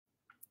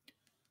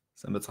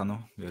Сайн байцгаана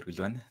уу?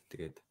 Мөрөөдлөө байна.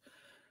 Тэгээд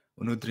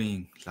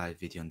өнөөдрийн лайв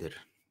видеон дээр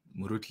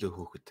мөрөөдлөө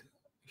хөөхөд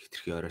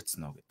хэтэрхий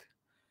оройтсон уу гэдэг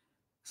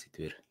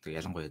сэдвээр тэг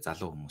ялангуяа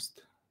залуу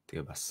хүмүүст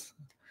тэгээ бас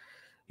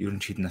ер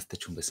нь хэдэн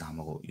настай ч хүн байсан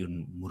хамаагүй ер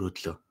нь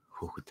мөрөөдлөө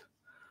хөөхөд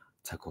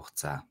цаг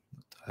хугацаа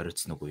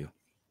оройтсон уу юу?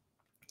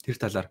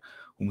 Тэр талаар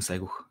хүмүүс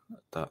айгүйх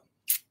одоо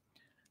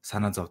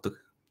санаа зовдөг.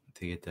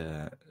 Тэгээд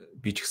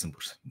би ч гэсэн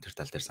бүр тэр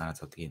тал дээр санаа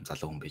зовдөг юм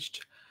залуу хүн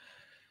байж.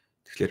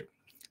 Тэгэхээр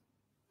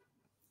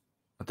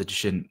одоо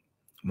жишээ нь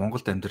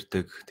Монголд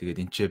амьдардаг тэгээд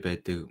энчээ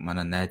байдаг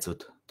манай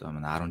найзууд одоо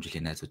манай 10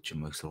 жилийн найзууд ч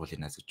юм уу их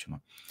сургуулийн найзууд ч юм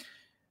уу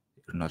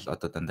ер нь бол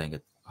одоо дандаа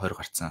ингээд 20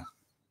 гарцсан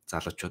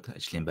залуучууд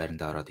ажлын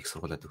байранда ороод их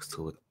сургуулаа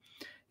төгсгөөд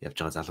явж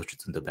байгаа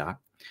залуучууд зөндөө байгаа.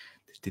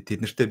 Тэд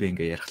нартэй би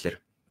ингээд ярихлаар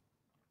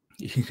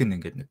ихэнх нь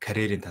ингээд нэг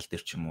карьерийн тал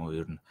дээр ч юм уу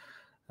ер нь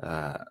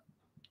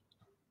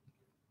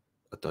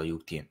одоо юу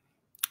гэдэг юм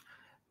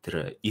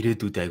тэр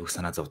ирээдүйд айгуу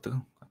санаа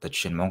зовдөг. Одоо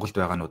жишээ нь Монголд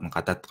байгаанууд нь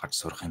гадаад гарч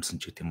сурах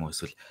юмсан ч гэдэг юм уу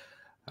эсвэл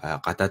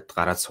гадаад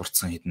гараад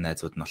сурцсан хэдэн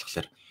найзууд нь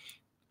болохоор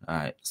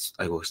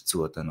айгуу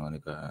хэцүү одоо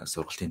нэг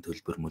сургалтын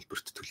төлбөр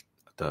мөлбөрт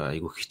одоо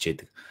айгуу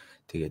хичээдэг.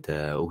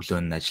 Тэгээд өглөө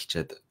нь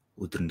ажиллаад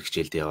өдөр нь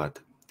хичээлд яваад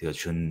тэгээд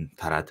шөнө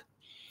тараад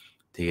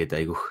тэгээд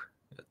айгуух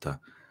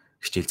одоо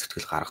хичээл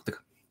зүтгэл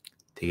гаргадаг.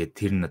 Тэгээд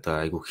тэр нь одоо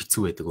айгуу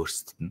хэцүү байдаг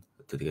өөрсдөд нь.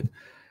 Одоо тэгээд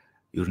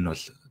ер нь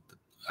бол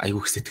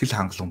айгуух сэтгэл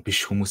хангалуун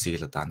биш хүмүүсийг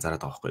л одоо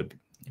анзаараад байгаа байхгүй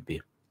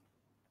би.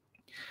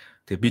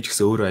 Тэгээд би ч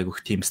гэсэн өөрөө айгуух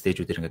team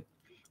stage-үүдээр ингээд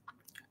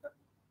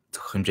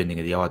зөх хэмжээнд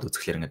ингээд яваад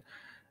үзэхлээр ингээд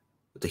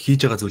одоо хийж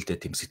байгаа зүйлдээ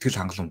тийм сэтгэл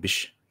хангалуун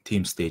биш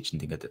team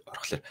stage-нд ингээд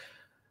орохлоор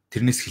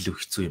тэрнээс илүү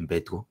хэцүү юм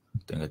байдгүй.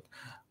 Одоо ингээд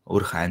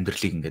өөрийнхөө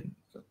амьдралыг ингээд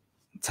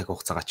цаг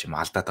хугацаагаа ч юм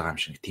алдаад байгаа юм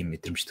шиг тийм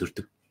мэдрэмж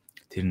төрдөг.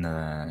 Тэр нь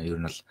ер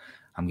нь бол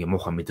хамгийн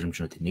муухай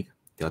мэдрэмжнүүдийн нэг.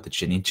 Тэгээ одоо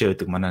жишээ нь энэ ч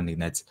байдаг манай нэг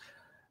найз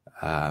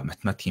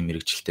математикийн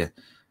мэрэгчлээ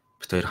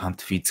бид хоёр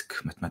хамт физик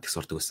математик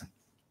сурдаг байсан.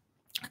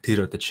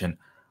 Тэр одоо жишээ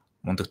нь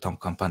мундаг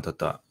том компанид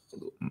одоо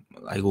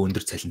айгүй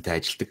өндөр цалинтай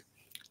ажилладаг.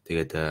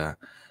 Тэгээд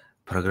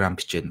програм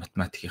бичээд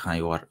математикийн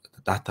аюугаар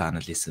дата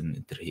анализ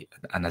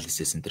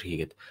энтер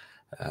хийгээд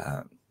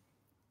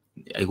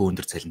айгүй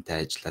өндөр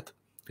цалинтай ажиллаад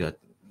тэгээд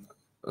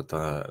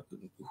одоо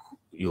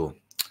юу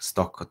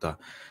сток одоо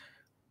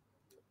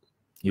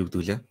юу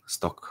гэдүүлээ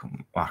сток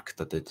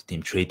маркет одоо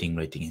тийм трейдинг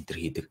энтер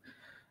хийдэг.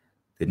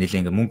 Тэгээд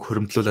нэлээд ингээ мөнгө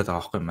хөрөмтлүүлээд байгаа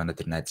байхгүй манай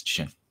тэр найз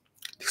жишээ.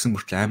 Тэгсэн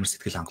мөртлөө амар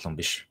сэтгэл хангалуун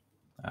биш.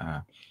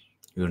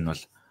 Ер нь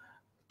бол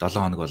 7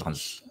 хоног болгоно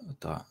л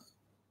одоо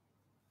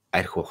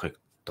арх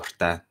уухыг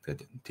дуртай.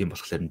 Тэгээд тийм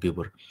болохоор би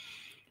бүр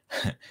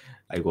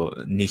айгу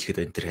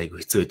нийлэхэд энэ төр айгу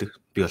хэцүү байдаг.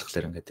 Би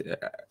болохоор ингээд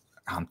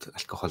хамт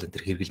алкогол энэ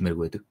төр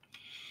хэрэглэмээргүй байдаг.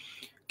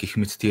 Гэх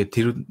мэт тэгээд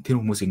тэр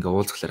хүмүүс ингээ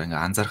уулзахлаар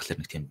ингээ анзаархлаар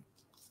нэг тийм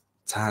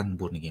цаана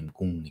бүр нэг юм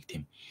гүн нэг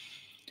тийм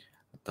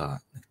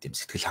одоо нэг тийм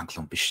сэтгэл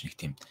хангалуун биш нэг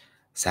тийм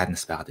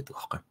sadness байгаад байдаг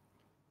байхгүй.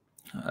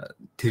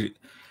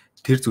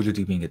 Тэр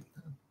зүйлүүдийг би ингээд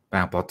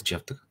баян бодож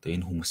явдаг. Одоо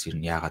энэ хүмүүс ер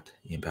нь яагаад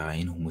юм байгаа?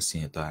 Энэ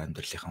хүмүүсийн одоо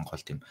амьдралынхан гол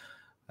тийм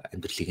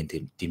амьдралыг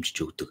нь дэмжиж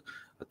өгдөг.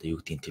 Одоо юу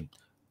гэдгийг тийм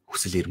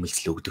хүсэл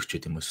эрмэлзэл өгдөг ч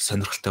гэдэм юм уу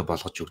сонирхолтой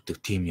болгож өгдөг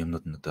тийм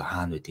юмнууд нь одоо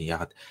хаана байдیں۔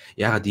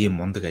 Яагаад ийм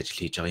мундаг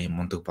ажил хийж байгаа, ийм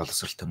мундаг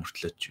боловсралтай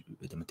мөртлөөч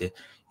гэдэг юм те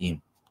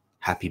ийм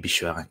happy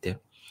биш байгаа те.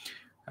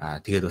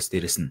 Тэгээд бас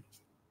дээрэс нь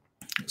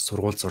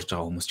сургууль сурж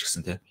байгаа хүмүүс ч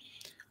гэсэн те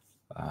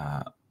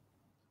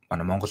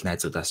манай Монгол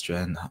найзуудаас ч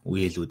байна,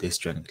 үеэлүүдээс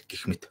ч байна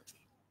гэх мэт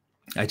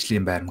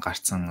ажлын байранд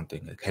гарцсан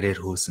одоо ингээ карьер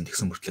хөөсөн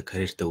тэгсэн мөртлөө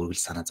карьертай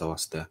үргэлж санаа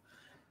зовоостой.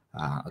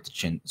 Одоо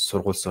жишээ нь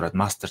сургууль сураад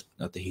мастер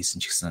одоо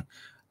хийсэн ч гэсэн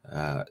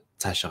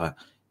цаашаага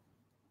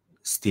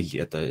стил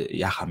одоо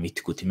яхаа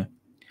мэдхгүй тийм ээ.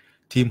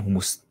 Тим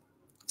хүмүүс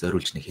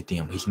зориулж нэг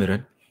хэдийн юм хэлмээр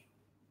байна.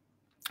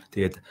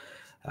 Тэгээд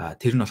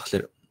тэр нь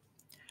болохоор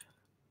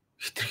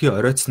хэтэрхий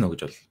оройтсон уу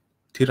гэж бол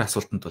тэр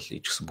асуултанд бол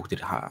ич гэсэн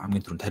бүгд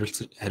хамгийн түрүүнд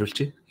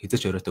хариулчих.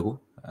 Хизээч оройтоогүй.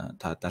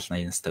 Та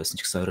 70 80 настай байсан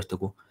ч гэсэн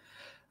оройтоогүй.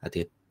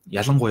 Тэгээд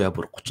ялангуяа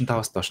бүр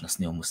 35-аас доош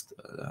насны хүмүүст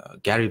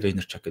Gary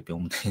Vaynerchuk гэдэг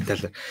өмнө энэ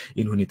талаар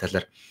энэ хүний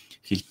талаар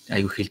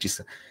аягүй хэлж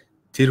ирсэн.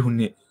 Тэр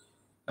хүний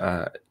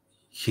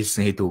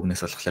хэлсэн хэд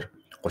үгнээс болохоор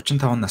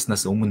 35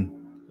 наснаас өмнө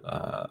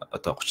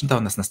одоо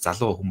 35 наснаас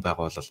залуу хүн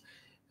байгаа бол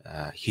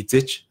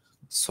хизээч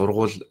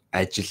сургууль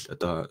ажил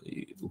одоо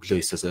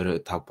өглөө 9-оос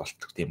орой 5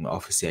 болтго тийм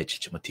офисын ажил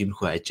ч юм уу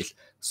тиймэрхүү ажил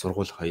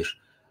сургууль хоёр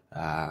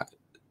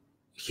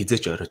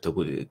хизээч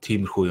оройтоогүй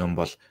тиймэрхүү юм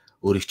бол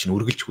өөрийг чинь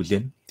үргэлж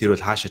хүлээн тэр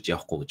бол хаашаач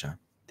явахгүй гэж байгаа.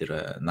 Тэр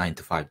 9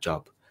 to 5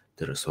 job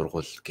тэр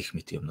сургууль гэх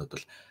мэт юмнууд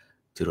бол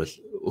тэр бол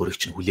өөрийг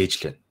чинь хүлээж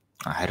л байна.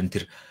 Харин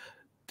тэр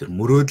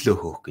мөрөөдлөө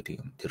хөөх гэдэг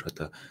юм. Тэр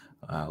одоо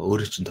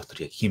өөрийн чинь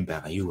дотор яг хэн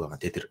байгаа, юу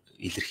байгаа, тэр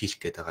илэрхийлэх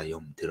гээд байгаа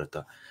юм, тэр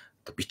одоо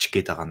бичих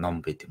гээд байгаа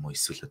ном байт юм уу,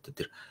 эсвэл одоо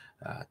тэр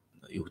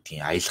юу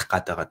гэдгийг аялах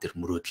гээд байгаа тэр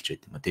мөрөөдөлж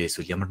байт юм уу. Тэгээ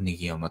эсвэл ямар нэг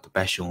юм одоо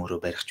байшин өөрөө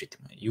барих ч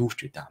байт юм. Юу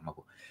ч байт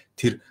хамаагүй.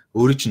 Тэр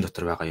өөрийн чинь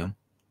дотор байгаа юм.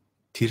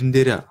 Тэрэн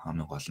дээр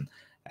хамгийн гол нь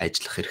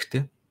ажиллах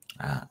хэрэгтэй.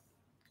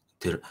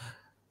 Тэр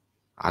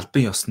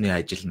албан ёсны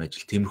ажил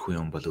тиймэрхүү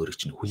юм бол өөрийг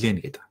чинь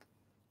хүлээнэ гэдэг.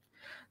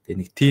 Тэгээ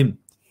нэг тийм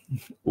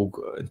үг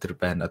энэ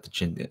байна одоо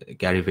чинь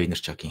Gary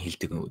Vaynerchuk-ийн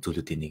хэлдэг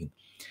зүйлүүдийн нэг нь.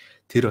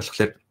 Тэр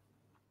болохоор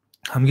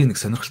хамгийн нэг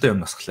сонирхолтой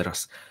юм бас болохоор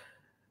бас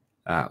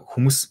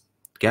Хүмүүс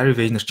Gary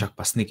Vaynerchuk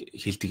бас нэг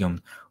хэлдэг юм,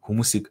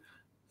 хүмүүсийг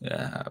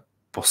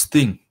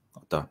бусдын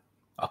одоо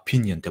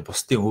opinion тэ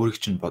бусдын өөрийг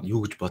чинь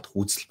юу гэж бодох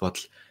үзэл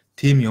бодол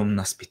тийм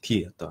юмнаас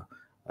битгий одоо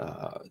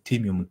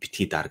тийм юмд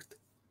битгий дарагд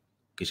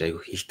гэж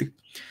айгүй хэлдэг.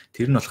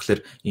 Тэр нь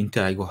болохоор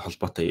энтэй айгүй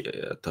холбоотой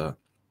одоо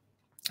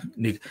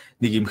нэг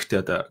эмэгтэй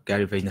одоо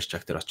Gary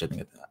Vaynerchuk дээр очиод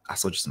ингээд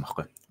асуужсэн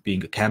байхгүй. Би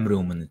ингээд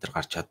камерын өмнө энэ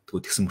гарч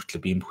чаддгүй тэгсэн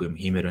мөртлөө би иймэрхүү юм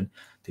хиймээр байна.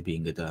 Тэг би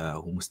ингээд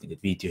хүмүүст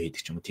ингээд видео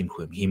хийдэг ч юм уу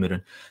тиймэрхүү юм хиймээр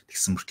байна.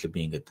 Тэгсэн мөртлөө би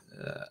ингээд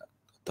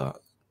одоо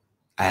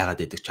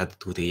айгаад идэх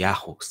чаддгүй тэг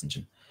яах вэ гэсэн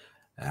чинь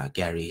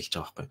Gary хэлж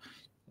байгаа байхгүй.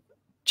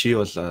 Чи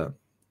бол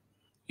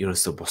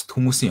ерөөсө бусд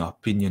хүмүүсийн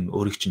opinion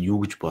өөрийг чинь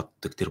юу гэж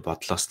боддог тэр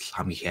бодлоос л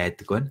хамгийн их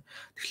айдаг байна.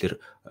 Тэгэхээр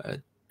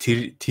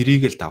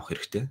тэрийг л давах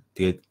хэрэгтэй.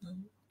 Тэгээд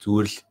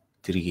зүгээр л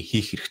тэрийг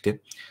хийх хэрэгтэй.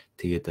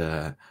 Тэгээд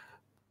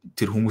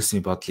тэр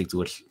хүмүүсийн бодлыг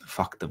зүгээр л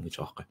факт юм гэж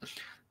байгаа байхгүй.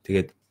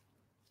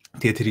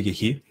 Тэгээд тэрийг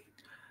хий.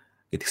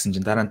 Гэдгсэн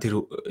чинь дараа нь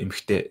тэр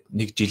эмэгтэй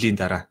нэг жилийн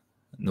дараа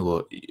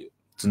нөгөө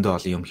зөндөө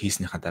олон юм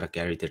хийснийхаа дараа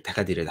Gary дээр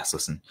дахиад ирээд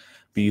асуусан.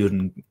 Би ер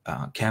нь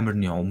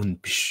камерны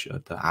өмнө биш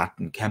одоо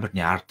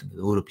камерны ард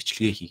өөрөө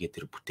бичлэгээ хийгээд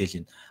тэр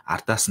бүтээлийн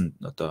ардаас нь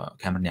одоо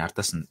камерны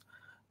ардаас нь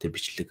тэр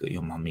бичлэг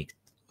юм амыг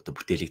одоо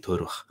бүтээлийг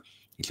төөрөх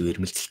илүү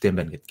эрмэлзэлтэй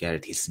байна гэд Gary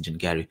хэлсэн чинь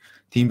Gary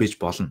тийм байж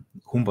болно.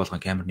 Хүн болгон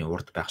камерны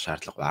урд байх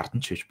шаардлага ард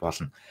нь ч биш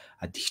болно.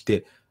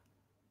 Гэхдээ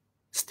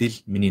still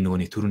миний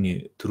нөгөөний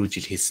түрүү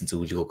жил хэлсэн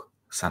зөвлөгөөг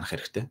санах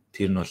хэрэгтэй.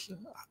 Тэр нь бол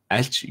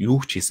альч юу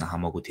ч хийсэн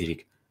хамаагүй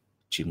тэрийг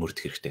чи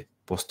мөрдөх хэрэгтэй.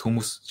 Бусд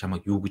хүмүүс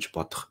чамайг юу гэж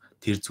бодох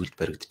тэр зүйлд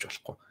баригдаж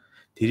болохгүй.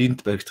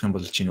 Тэрэнд баригдах юм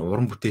бол чиний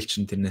уран бүтээл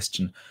чинь тэрнээс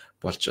чинь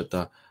болж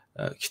одоо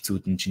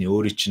хэцүүдэн чиний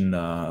өөрийн чинь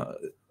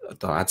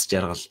одоо аз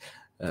жаргал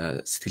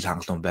сэтгэл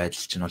хангалуун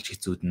байдал чинь болж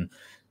хэцүүдэн.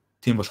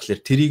 Тийм болохоор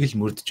тэрийг л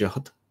мөрдөж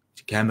явахад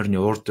камерны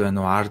урд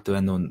байна уу, ард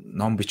байна уу,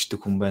 ном бичдэг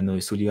хүн байна уу,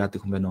 эсвэл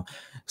яадаг хүн байна уу,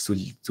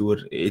 эсвэл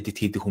зүгээр эдит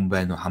хийдэг хүн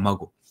байна уу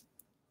хамаагүй.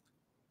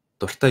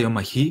 Дуртай юм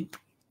хий.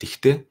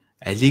 Тэгтээ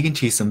алийг нь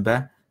ч хийсэн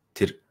бай.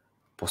 Тэр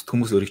бусд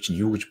хүмүүс өөрийг чинь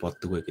юу гэж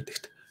боддог вэ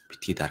гэдэгт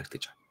битгий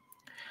дарагдаж байгаа.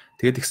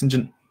 Тэгээд тэгсэн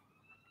чинь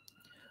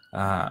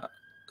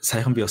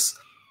саяхан би бас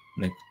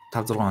нэг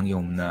 5-6 хоногийн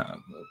өмнө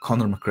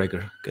Conor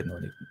McGregor гэдэг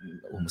нэг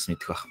хүмүүс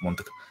мэдэх бах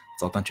мундаг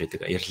зодонч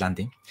байдаг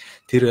Ирландын.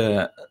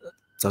 Тэр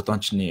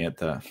зодончны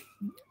одоо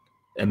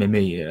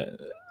MMA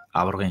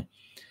аваргын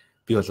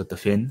би бол одоо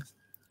фэн.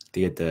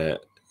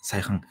 Тэгээд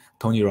саяхан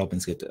Tony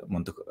Robbins гэдэг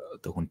мундаг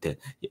одоо хүнтэй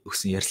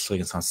өгсөн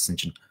ярилцлагыг сонссон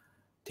чинь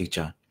тэгж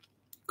байгаа.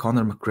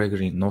 Conor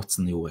McGregor-ийн нууц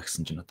нь юу вэ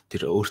гэсэн чинь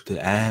тэр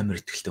өөртөө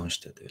амар ихтэй хүн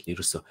шүү дээ. Тэгэл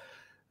ерөөсөө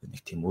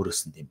нэг тийм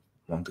өөрөөс нь тийм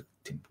мундаг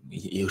тийм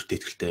өөртөө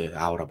ихтэй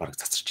аавра бараг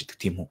цацарч идэг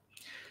тийм хүн.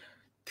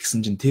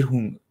 Тэгсэн чинь тэр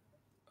хүн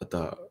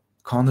одоо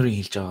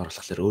Conor-ийн хэлж байгаагаар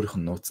болохоор өөрийнх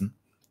нь нууц нь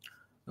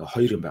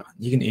хоёр юм байгаа.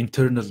 Нэг нь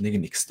internal, нэг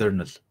нь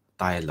external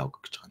dialogue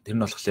гэж байгаа. Тэр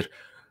нь болохоор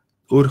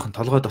өөрийнх нь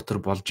толгой дотор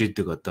болж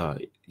идэг одоо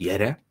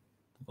яриа,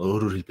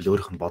 өөрөөр хэлбэл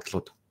өөрийнх нь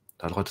бодлууд,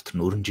 толгой дотор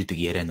нь өрнж идэг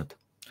ярианууд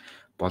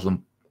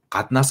болон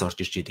гаднаас орж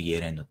ирж идэг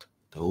ярианууд.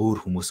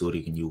 Өөр хүмүүс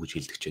өөрийг нь юу гэж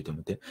хэлдэг ч гэдэг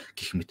юм те.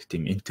 Гэх мэт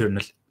тийм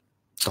internal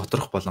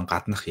доторх болон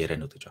гаднах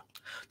ярианууд гэж байна.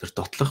 Тэр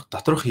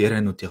доторх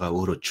яриануудыгаа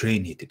өөрөө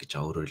train хийдэг гэж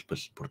байгаа. Өөрөөр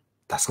хэлбэл бүр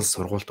дасгал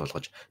сургуульд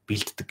болгож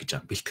бэлддэг гэж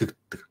байгаа.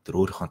 Бэлтгэдэг тэр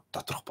өөрийнхөө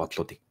доторх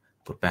бодлуудыг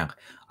бүр байнга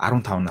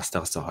 15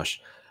 настайгаас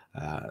хойш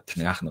тэр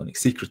нэг анх нэг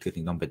secret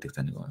гэдэг ном байдаг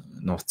за нэг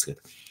нууц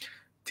гэдэг.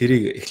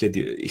 Тэрийг эхлээд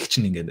их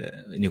чинь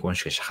ингээд энийг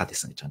уншиж шахаад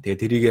исэн гэж байгаа.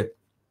 Тэгээ тэрийг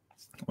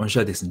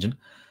уншаад исэн чинь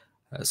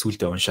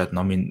сүүлдээ уншаад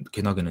номын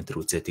киног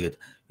өнөдр үзээ. Тэгээд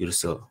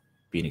ерөөсөө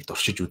би нэг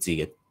дуршиж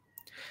үзье гэд.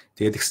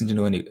 Тэгээд тэгсэн чинь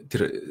нөгөө нэг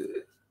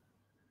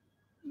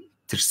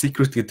тэр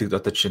secret гэдэг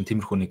одоо жишээ нь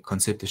тиймэрхүү нэг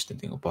концепт шүү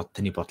дээ. Ингээд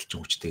таны бодол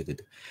чинь хүчтэй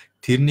гэдэг.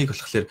 Тэрнийг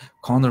болохоор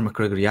Conor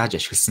McGregor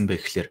яаж ашигласан бэ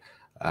гэхээр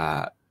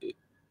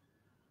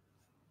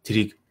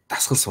тэрийг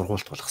дасгал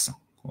сургуульд болгосон.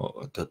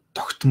 Одоо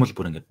тогтмол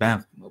бүр ингээд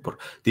байн бүр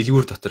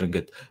дэлгүүр дотор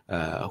ингээд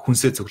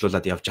хүнсээ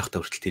цуглуулад явж байхдаа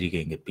хүртэл тэрийг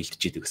ингээд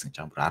бэлдэж идэг гэсэн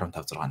чинь бүр 15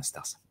 6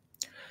 настай байсан.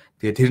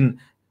 Тэгээд тэр нь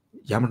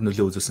ямар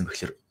нөлөө үзүүлсэн бэ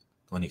гэхээр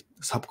нэг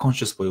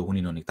subconscious буюу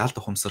хүний нэг даалт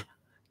ухамсар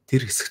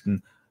тэр хэсэгт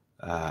нь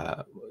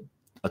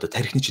одоо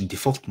тархины чинь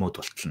default mode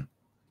болтол нь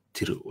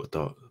тэр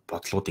одоо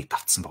бодлогуудыг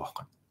давтсан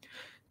байгаа байхгүй.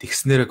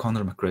 Тэгснээрээ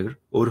Conor McGregor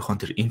өөрийнхөө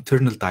тэр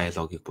internal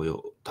dialogue-ыг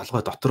буюу толгой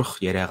доторх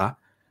яриагаа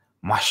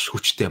маш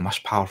хүчтэй,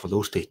 маш powerful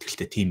өөртөө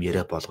ихтэй тийм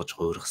яриа болгож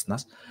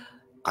өөргснаас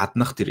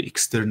гаднах тэр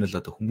external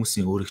одоо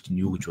хүмүүсийн өөрийг чинь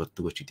юу гэж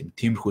боддог вэ гэдэг юм.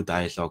 Тиймэрхүү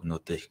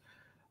диалогнуудыг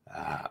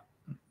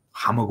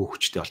хамаагүй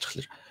хүчтэй болж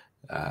болохоор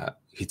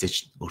хизээч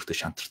өөртөө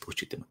шантарддаг ч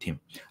гэдэг юм тийм.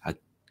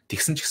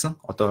 Тэгсэн ч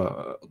гэсэн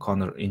одоо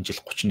Conor энэ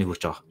жил 31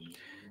 хүрч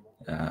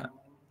байгаа.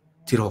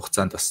 Тэр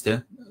хугацаанд бас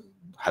тий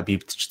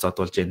Хабибд ч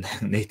зодуулж байна,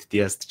 Nate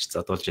Diaz-д ч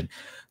зодуулж байна.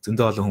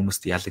 Зөндөө олон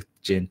хүмүүст ялагдж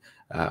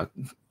байна.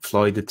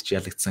 Floyd-д ч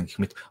ялагдсан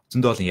гэх мэт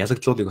зөндөө олон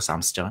ялагдлуудыг бас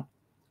амсаж байгаа.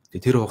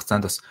 Тэгээ тэр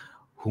хугацаанд бас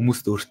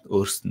хүмүүст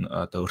өөрсд нь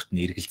одоо өөрт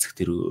нь эргэлзэх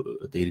тэр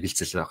одоо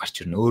эргэлзэл гарч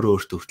ирнэ.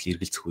 Өөртөө хүртэл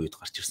эргэлзэх үед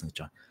гарч ирсэн гэж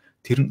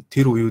байгаа.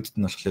 Тэр үеүдд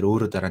нь болохоор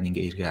өөрөө дараа нь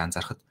ингээ эргээ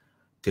анзаархад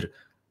тэр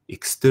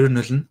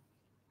external нь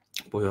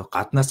буюу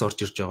гаднаас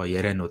орж ирж байгаа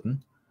ярианууд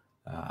нь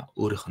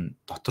өөрийнх нь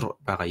дотор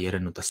байгаа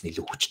яриануудаас нь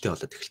илүү хүчтэй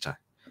болоод эхэлж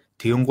байгаа.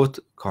 Тэгэнгუут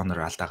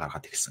Конор алдаа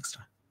гаргаад ирсэн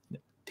гэсэн.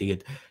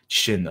 Тэгээд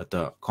жишээ нь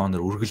одоо Конор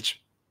үргэлж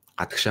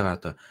гадагшаага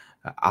одоо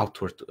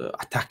outward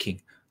attacking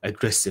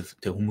aggressive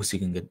тэг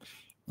хүмүүсийг ингээд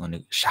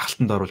нэг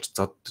шахалтанд оруулж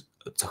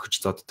зохиж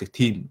зоддаг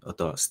тийм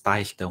одоо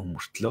стайлтай хүн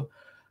мөртлөө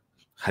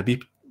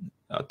Хабиб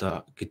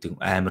одоо гэдэг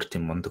амар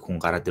тийм мундаг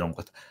хүн гараад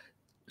ирэнгот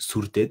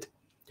сүрдээд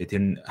тэгээд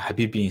тэр нь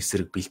Хабибийн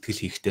эсрэг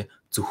бэлтгэл хийхдээ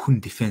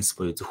зөвхөн дефенс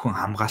буюу зөвхөн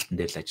хамгаалтан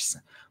дээр л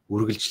ажилласан.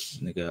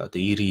 Үргэлж нэг одоо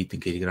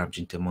 90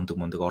 кг-тэй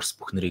мундаг Орос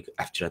бүх нарыг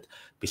авчираад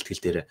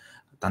бэлтгэл дээр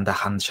дандаа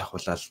хан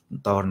шахуулаад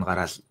доор нь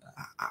гараад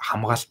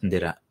хамгаалтан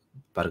дээр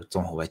бараг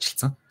 100%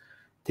 ажилласан.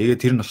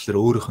 Тэгээд тэр нь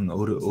болохоор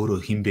өөрөө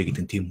хинбэ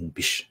гэдэг тийм хүн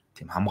биш.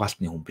 Тийм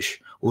хамгаалтны хүн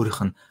биш.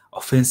 Өөрийнх нь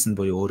офенс нь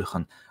буюу өөрийнх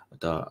нь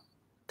одоо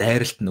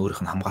дайралт нь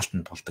өөрийнх нь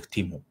хамгаалтанд болдог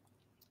тийм хүн.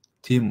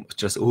 Тийм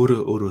учраас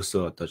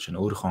өөрөөсөө одоо чинь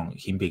өөрийнхөө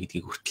хинбэ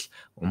гэдгийг хүртэл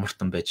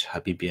умартан байж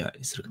Хабиби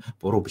эсрэг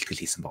буруу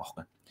бэлтгэл хийсэн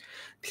байгаа байхгүй.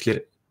 Тэгэхээр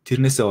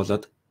тэрнээсээ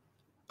болоод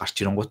гарч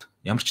ирэнгуут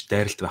ямар ч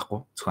дайралт байхгүй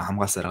зөвхөн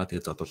хамгаалсараа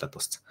тэгээд зодуулаад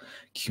дууссан.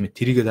 Гэх мэт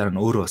тэрийгээ дараа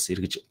нь өөрөө бас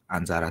эргэж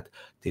анзаараад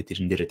тэгээд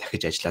тэрэн дээрээ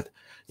дахиж ажиллаад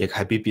яг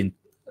Хабибийн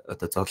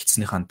одоо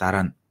зодолцсныхаа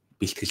дараа нь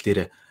бэлтгэл дээр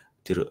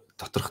тэр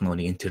доторх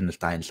нэг internal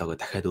dialogue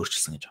дахиад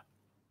өөрчилсөн гэж байна.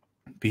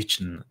 Би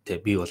чинь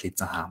би бол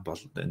эзэн хаан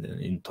бол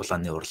энэ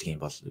тулааны урлагийн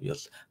бол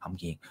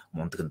хамгийн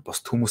мундаг нь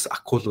бос хүмүүс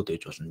акулууд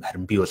гэж болно.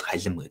 Харин би бол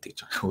халим гэдэг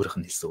жаа өөрийнх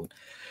нь хэлсэн үг.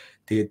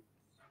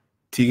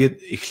 Тэгээд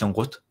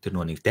эхлэнгуут тэр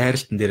нэг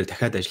дайралтан дээр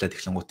дахиад ажиллаад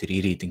эхлэнгуут тэр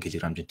 90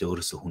 кг-тэй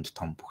өөрөөсөө хүнд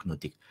том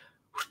бүхнүүдийг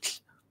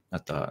хүртэл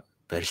одоо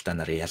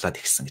барилдаанаар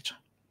ялаад ихсэн гэж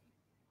байна.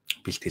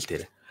 Бэлтгэл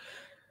дээр.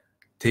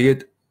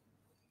 Тэгээд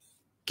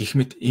гэх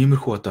мэт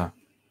иймэрхүү одоо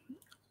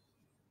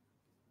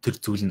тэр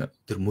зүйл нь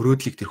тэр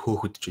мөрөөдлийг тэр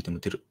хөөхөд ч гэдэг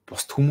юм тэр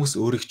бусд хүмүүс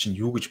өөрийг чинь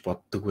юу гэж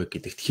боддог вэ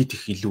гэдэгт хит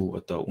их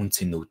илүү одоо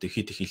үнцэн өгдөг,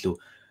 хит их илүү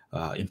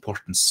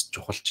importance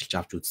чухалчилж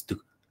авч үздэг.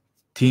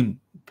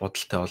 Тийм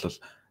бодолтой бол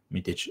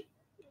мэдээж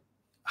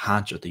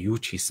хаач одоо юу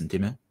ч хийсэн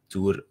тийм ээ.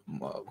 Зүгээр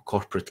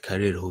corporate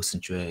career хөөсөн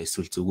ч вэ,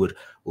 эсвэл зүгээр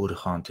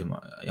өөрийнхөө тийм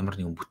ямар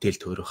нэгэн бүтээл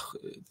төрөх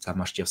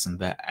замаарч явсан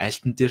бай.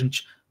 Айлтан дээр нь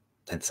ч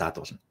танд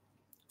саадуулна.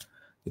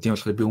 Тийм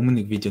болохоор би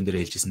өмнө нэг видеон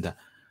дээр хэлжсэн да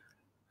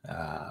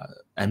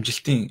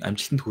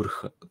амжилтанд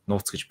хүрэх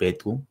нууц гэж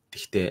байдгүй.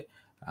 Гэхдээ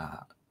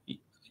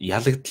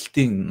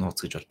ялагдалтын нууц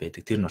гэж бол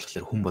байдаг. Тэр нь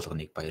болохоор хүн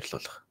болгоныг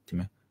баярлуулах,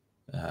 тийм ээ.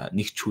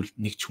 Нэг ч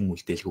хүн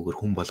үлдээлгүйгээр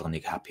хүн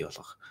болгоныг happy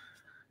болгох.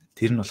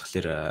 Тэр нь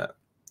болохоор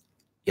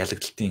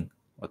ялагдалтын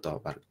одоо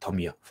баг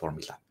томьёо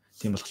формула.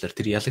 Тийм болохоор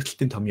тэр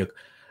ялагдалтын томьёог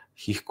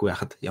хийхгүй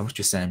байхад ямар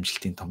ч үсэн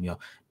амжилтын томьёо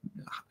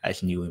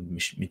аль нь юу юм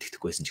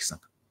мэддэхгүйсэн ч гэсэн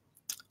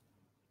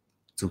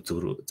зүг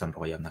рүү зам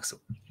руу явна гэсэн.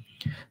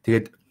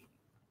 Тэгээд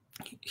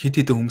хит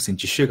хитэн хүмүүсийн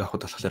жишээг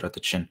авахд болохоор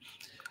одоо жишээ нь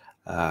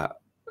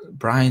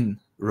Brian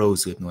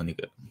Rose гэдэг нэг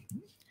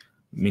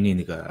миний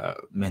нэг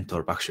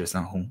ментор багш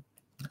байсан хүн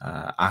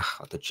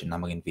анх одоо жишээ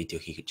намайг энэ видео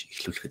хийгэж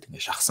эхлүүлэхэд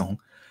ингэ шахсан хүн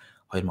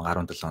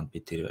 2017 онд би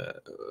тэр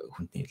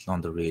хүнний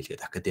London Rail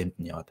гэдэг академид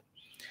нь яваад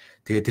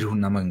тэгээд тэр хүн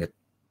намайг ингэ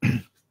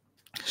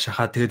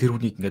шахаад тэгээд тэр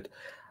хүнийг ингэ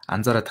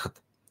анзаараад хахад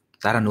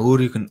дараа нь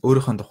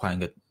өөрийнхөө тухай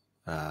ингэ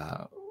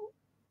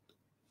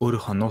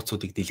өөрийнхөө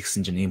нууцуудыг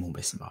дэлгэсэн чинь ийм хүн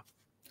байсан ба.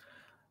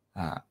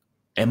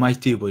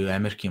 MIT буюу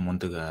Америкийн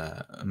мундаг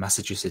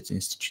Massachusetts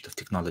Institute of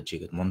Technology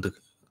гэдэг мундаг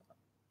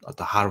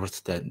одоо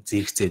Harvard-тай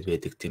зэрэгцээд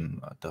байдаг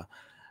тийм одоо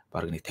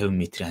бараг нэг 50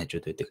 метрийн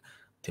хажууд байдаг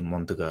тийм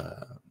мундаг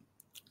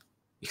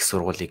их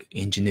сургуулийг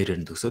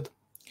инженерээр нь төгсөөд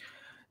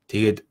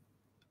тэгээд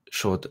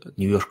шууд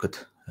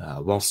Нью-Йоркт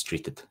Wall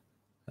Street-д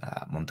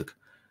мундаг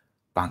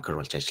банкер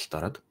болж ажилд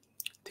ороод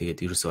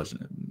тэгээд ерөөсөө бол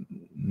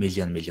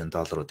миллион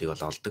долларуудыг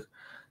бол олдог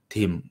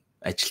тийм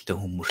ажилтай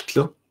хүн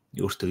мөртлөө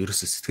өөртөө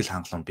ерөөсөө сэтгэл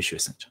хангалуун биш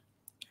байсан гэж.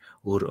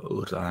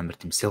 Өөр амар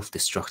тийм self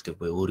destructive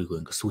буюу өөрийгөө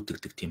ингэ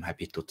сүйтгэдэг тийм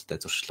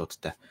habitуудтай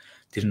зуршлуудтай.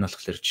 Тэр нь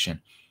болохоор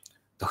жишээ нь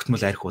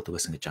тогтмол арх уудаг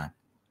байсан гэж байгаа.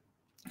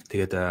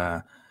 Тэгээд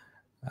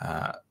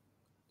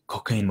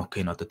кокаин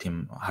одоо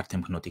тийм хар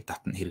тамхинуудыг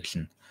татна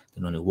хэрэглэн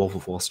тэр нэг Wolf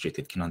of Wall Street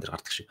гэдэг кинонд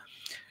гардаг шиг.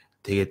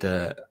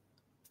 Тэгээд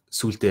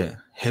сүүлдээ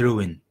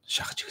heroin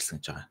шахаж эхэлсэн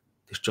гэж байгаа.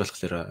 Тэр ч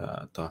болохоор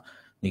одоо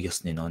нэг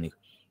ёсны нэг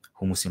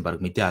хүмүүсийн баг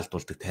мэдээ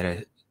алдуулдаг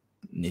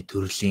тарианы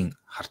төрлийн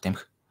хар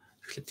тамхи.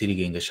 Тэгэхээр тэрийг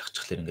ингэ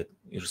шахчихлаар ингэ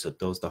ерөөсөө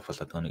dosed off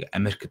болоод нэг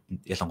Америкт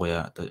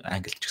ялангуяа одоо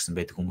Англид ч гэсэн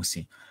байдаг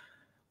хүмүүсийн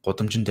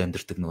гудамжинд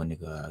амьдардаг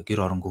нэг гэр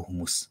оронгүй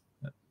хүмүүс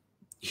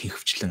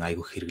ихэнхвчлэн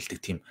айгүй хэрэгэлдэг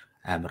тийм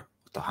амар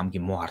одоо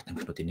хамгийн муу хар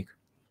тамхинуудын нэг.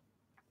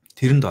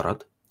 Тэрэнд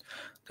ороод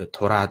тэгээд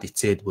тураад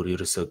эцээд бүр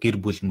ерөөсөө гэр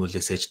бүл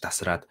мөлөөсөж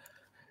тасраад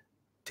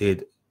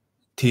тэгээд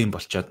тийм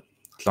болчоод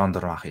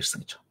Лондон руу анх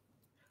ирсэн гэж.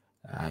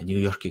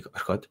 Нью-Йоркийг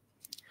орхиод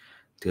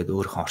тэгээд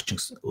өөрийнхөө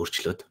орчин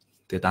өөрчлөөд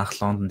тэгээд анх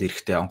Лондонд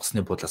ирэхдээ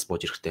онгоцны буудлаас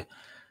бууж ирэхдээ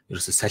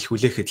ерөөсөө салхи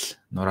хүлээхэд л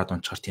нураад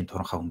унчаар тийм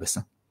туранхай хүн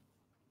байсан.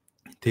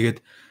 Тэгээд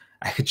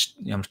ахиж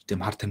ямар ч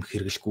тийм хар тамхи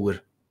хэрэглэхгүйгээр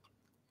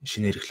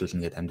шинээр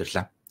эхлүүлнэ гэдээ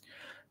амьдралаа.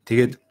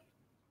 Тэгээд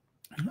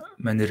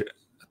манер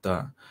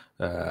одоо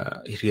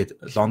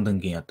эргээд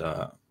Лондонгийн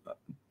одоо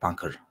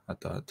банкер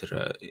одоо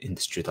тэр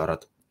индустрид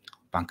ороод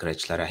банкер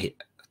ажиллаараа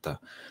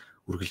одоо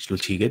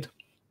үргэлжлүүлж хийгээд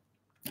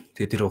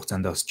тэгээд тэр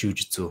хугацаанд бас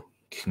jiu-jitsu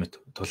гэх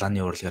мэт тулааны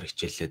урлагаар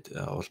хичээллээд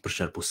улбар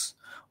шар бүс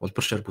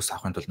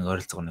авахын тулд нэг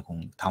ойролцоогоор нэг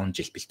хүн 5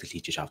 жил бэлтгэл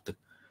хийж авдаг.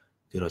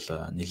 Тэр бол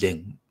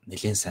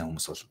нэлээд сайн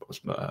хүмүүс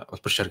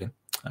улбар шар гэн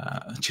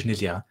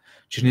чернэл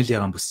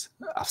ягаан бүс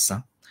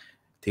авсан.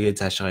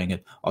 Тэгээ цаашаа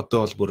ингээд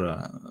одоо бол бүр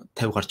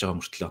 50 гарч байгаа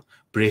мөртлөө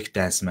брейк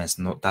данс манс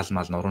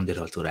даалмал нуруунд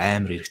дээр бол зүгээр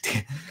амар хэрэгтэй.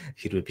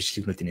 Хэрвээ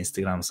бичлэгнүүдийн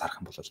инстаграмаас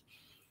харах юм бол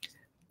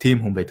тийм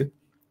хүн байдаг.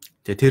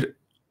 Тэгээ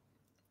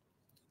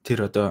тэр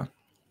одоо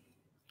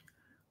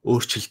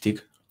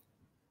өөрчлөлтийг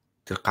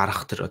тэр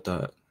гарах тэр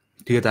одоо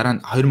тэгээ дараа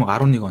нь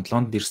 2011 онд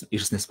Лондонд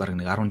ирснээс бараг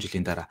нэг 10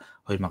 жилийн дараа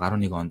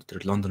 2011 онд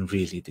тэр London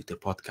Real гэдэг тэр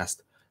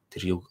подкаст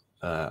тэр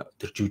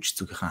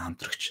жүжигчдийнхээ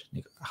хамтрагч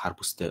нэг хар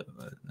бүстэй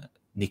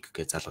нэг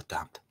гэ залуутай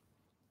хамт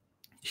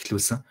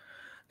эхлүүлсэн.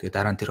 Тэгээ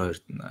дараа нь тэр хоёр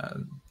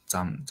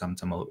зам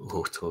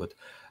хөөгцгөөд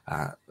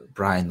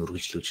Брайан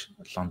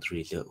үргэлжлүүлж London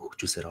Real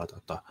хөгжүүлсээр байгаа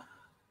одоо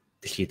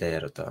дэлхийд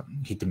даяар одоо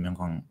хэдэн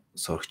мянган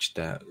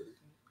сурагчтай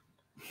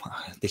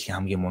дэлхийн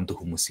хамгийн мундаг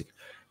хүмүүсийг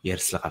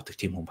ярьслага авдаг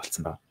тийм хүн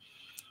болсон байна.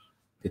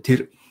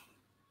 Тэр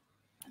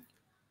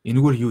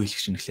энэгээр юу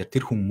хэлэх чинь гэхээр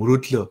тэр хүн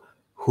мөрөөдлөө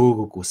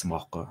хөөгөөгүйсэн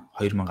байхгүй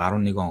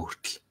 2011 он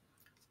хүртэл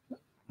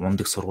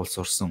мундаг сургууль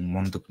сурсан,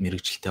 мундаг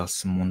мэрэгжилтэй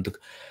болсон,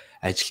 мундаг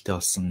ажилтай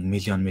болсон,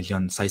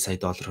 миллион сая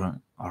доллар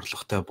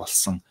орлоготой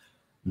болсон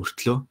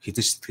мөртлөө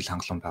хязгаарч сэтгэл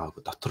хангалуун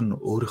байгаагүй. Дотор нь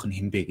өөрийнх нь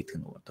хинбэ гэдэг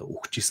нь одоо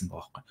өгчээсэн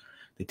байгаа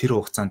байхгүй. Тэр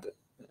хугацаанд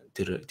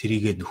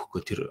тэрийгэ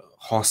нөхөхгүй, тэр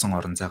хоосон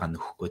орон зайгаа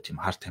нөхөхгүй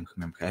тийм хар тамхи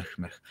арх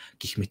марх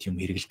гих мэт юм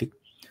хэрэгэлдэг.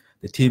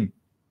 Тийм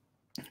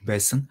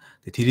байсан.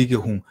 Тэрийгэ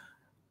хүн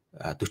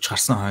 40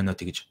 гарсан хойноо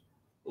тэгж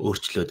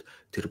өөрчлөөд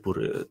тэр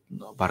бүр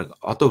баг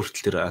одоо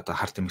хүртэл тэр одоо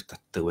хар тамхи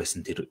татдаг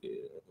байсан тэр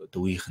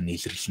одоо үеийнх нь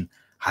илэрлэл нь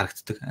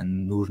харагддаг.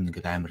 Нүүр нь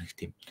ингээд амар нэг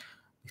тийм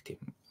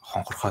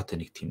хонхорхойтой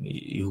нэг тийм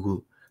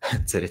эвгүй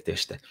царайтай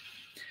байж та.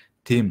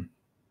 Тийм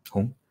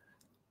хүн.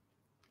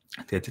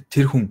 Тэгээд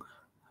тэр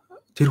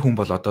хүн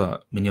бол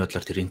одоо миний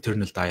бодлоор тэр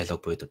internal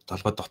dialogue буюу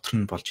толгой дотор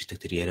нь болж идэг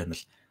тэр яриа нь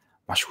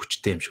маш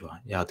хүчтэй юм шиг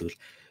байна. Яг тэгвэл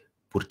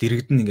бүр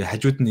дэрэгдэн ингээ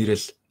хажууд нь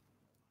ирээл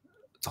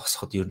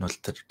зогсоход ер нь бол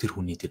тэр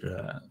хүний тэр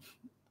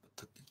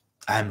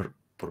амар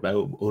бүр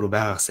өөрөө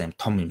байгаагаас аим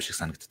том юм шиг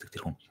санагддаг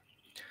тэр хүн.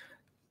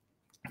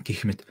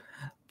 Гэх мэт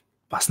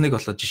бас нэг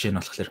болоод жишээ нь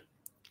болохоор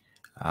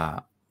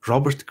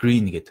Роберт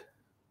Грин гэдэг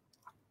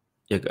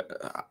яг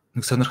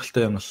нэг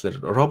сонирхолтой юм болохоор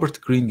Роберт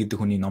Грин гэдэг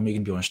хүний номыг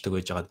нь би уншдаг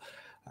байжгаад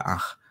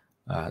анх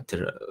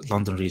тэр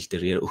London Real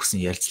дээр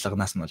өгсөн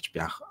ярилцлаганаас нь болж би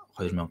анх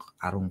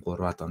 2013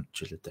 онд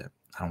ч үлээ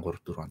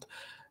 14 онд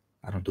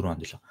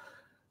илүү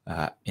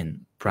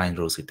энэ Brian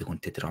Rose гэдэг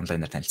хүнтэй тэр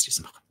онлайнаар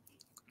танилцчихсан байна.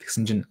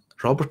 Тэгсэн чинь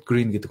Роберт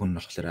Грин гэдэг хүн нь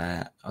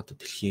болохоор одоо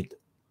дэлхийд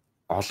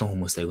олон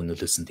хүмүүс аягүй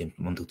нөлөөлсөн тийм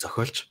мундаг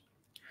зохиолч.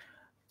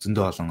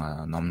 Зөндөө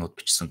олон номнууд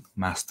бичсэн.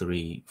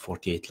 Mastery,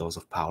 48 Laws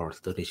of Power,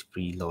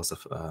 33 Laws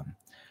of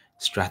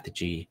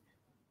Strategy,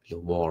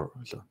 War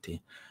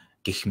тийм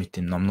гэх мэт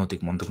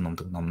номнуудыг мундаг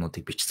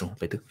номнуудыг бичсэн хүн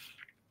байдаг.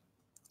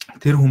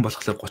 Тэр хүн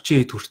болохоор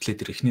 30 хэд хүртлээр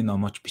тэр эхний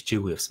номооч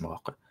бичээгүй явсан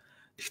байгаа байхгүй.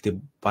 Гэхдээ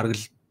бараг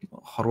л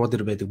хорвоо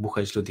дээр байдаг бүх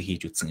ажлуудыг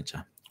хийж үтсэн гэж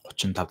байгаа.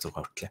 35 6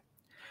 хүртлээр.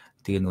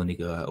 Тэгээ нөгөө нэг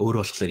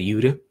өөрөө болохоор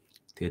еврей.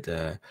 Тэгээд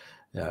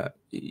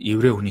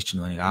еврей хүний чинь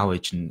нөгөө нэг аав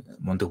ээж нь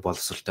мундаг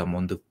боловсролтой,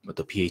 мундаг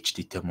одоо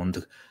PhD-тэй,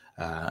 мундаг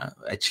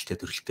ажилтай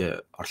төрөлтэй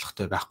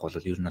орлоготой байхгүй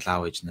бол ер нь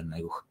аав ээж нар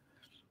айгүйх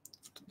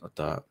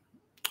одоо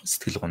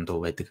сэтгэл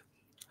гондуу байдаг.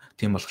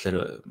 Тийм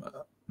болохоор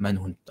мань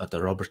хүн одоо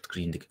Роберт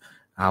Гриндэг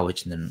аав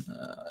ээж нар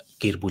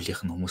гэр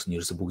бүлийнх нь хүмүүс нь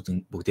ерөөсө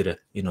бүгдээрээ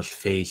энэ бол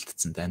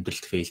failed-сэн,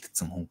 амьдралд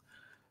failed-сэн хүн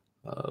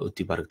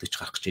өдий бараг 40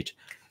 гарах гэж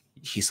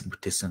хийсэн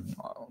бүтээсэн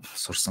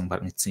сурсан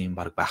баг нэгсэн юм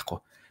баг байхгүй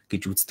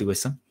гэж үздэг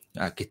байсан.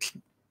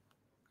 Гэтэл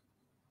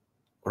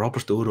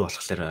Роберт өөрөө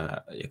болохоор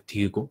яг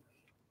тгийгүү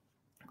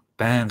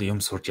байнга юм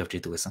сурж явж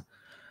идэг байсан.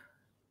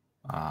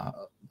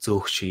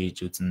 Зөөгч хийж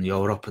үзэн,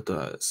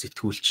 Европод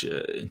сэтгүүлч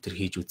энэ төр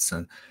хийж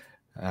үзсэн.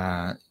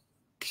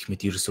 Гэх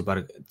мэт ерөөсө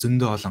баг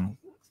зөндөө олон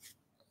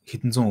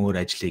хэдэн зуун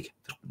өөр ажлыг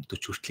 40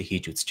 хүртэл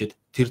хийж үзчихэд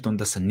тэр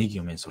дундаас нэг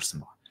юм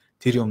сурсан байна.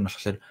 Тэр юм нь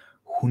болохоор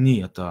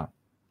хүний одоо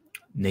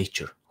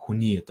nature,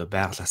 хүний одоо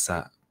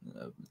байглаасаа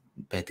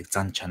байдаг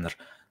зан чанар,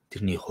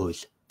 тэрний хууль,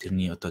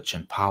 тэрний одоо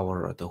жишээ нь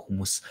power, одоо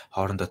хүмүүс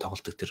хоорондоо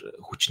тоглодог тэр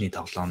хүчний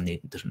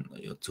тоглоомны тэр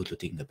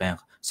зүйлүүдийг ингээ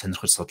байнга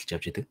сонирхож судалж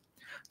явж идэг.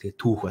 Тэгээ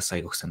түүх бас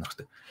айгүйх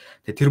сонирхдаг.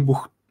 Тэгээ тэр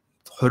бүх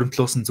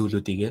хоримтлуулсан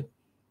зүйлүүдийг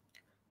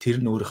тэр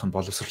нь өөрийнх нь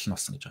боловсрол нь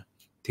болсон гэж байна.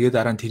 Тэгээ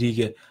дараа нь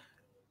тэрийг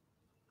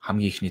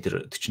хамгийн ихний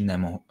тэр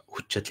 48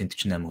 хүч чадлын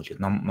 48 хөлийг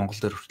Монгол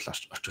дээр хүртэл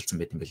орчуулсан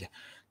байт юм байлээ.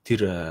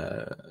 Тэр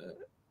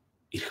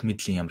эрх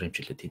мэдлийн ямар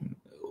хэмжээлээ тийм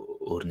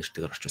өөр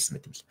нэртэйгээр орчуулсан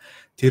байт юм л.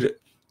 Тэр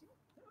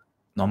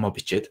номоо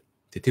бичээд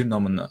тэр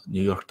ном нь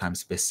New York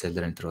Times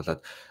bestseller энэ төр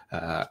болоод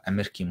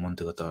Америкийн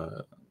мундаг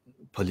одоо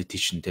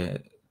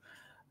politician-тэй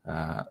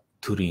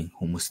төрийн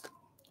хүмүүст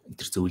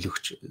тэр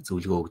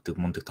зөвлөгөө өгдөг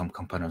мундаг том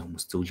компани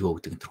хүмүүс зөвлөгөө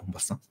өгдөг энэ хүн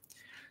болсон.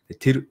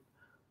 Тэр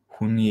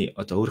хүний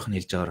одоо өөрийнх нь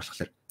хэлж байгаагаар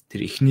болохоор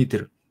тэр эхний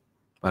тэр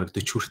бараг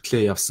 40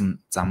 хүртлээр явсан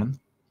зам нь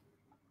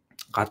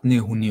гадны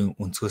хүний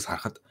өнцгөөс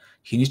харахад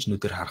хэний ч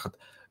нүдээр харахад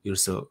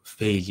ерөөсө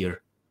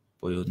failure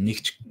буюу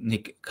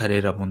нэг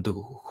карьераа мундаг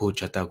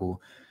хөөж чадаагүй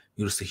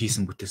ерөөсө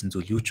хийсэн бүтээсэн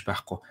зүйл юуч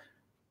байхгүй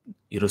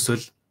ерөөсөө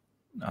л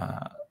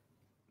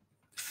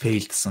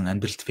фейлдсэн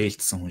амьдралд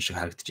фейлдсэн хүн шиг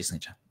харагдчихсэн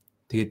гэж.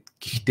 Тэгээд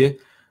гэхдээ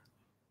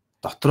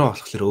дотроо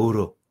болохоор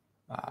өөрөө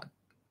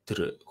тэр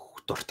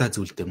дуртай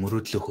зүйлдээ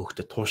мөрөөдлөө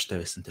хөөхдөд тууштай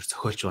байсан тэр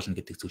зохиолч болно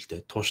гэдэг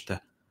зүйлдээ тууштай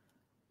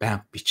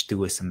байнга бичдэг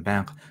байсан,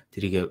 байнга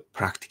тэрийг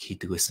практик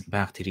хийдэг байсан,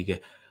 байнга тэрийг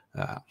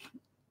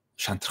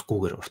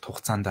шантрахгүйгээр урт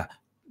хугацаанд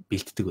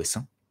бэлддэг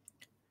байсан.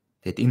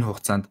 Тэгэд энэ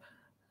хугацаанд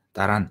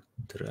дараа нь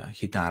тэр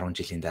хэдэн 10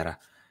 жилийн дараа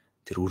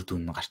тэр үр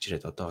дүн нь гарч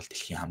ирээд одоо бол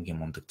дэлхийн хамгийн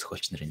мундаг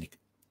зохиолч нарын нэг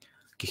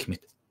гэх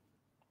мэт.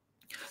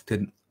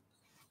 Тэгэд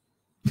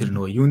тэр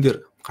нөгөө юун дээр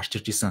гарч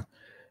ирж исэн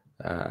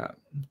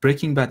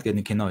Breaking Bad гэдэг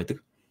нэг кино байдаг.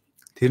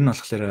 Тэр нь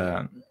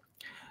болохоор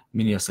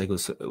миний бас айгуу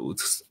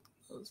үзэх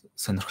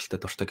сонирхолтой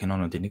дуртай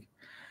кинонуудын нэг.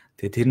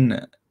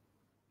 Тэгээ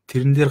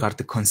тэрэн дээр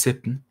гардаг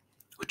концепт нь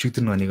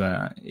өчигдөр нэг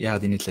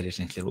яг энэ талаар ярьж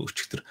байгаа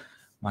өчигдөр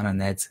манай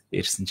найз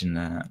ярьсан чинь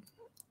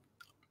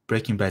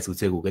Breaking Bad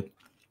үзээгүйгээд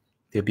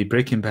тэгээ би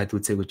Breaking Bad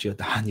үзээгүй чи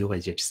одоо хаана юу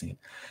гэж ярьжсэн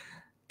гэд.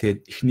 Тэгээд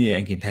эхний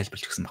ангийн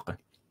тайлбарлаж өгсөн байхгүй.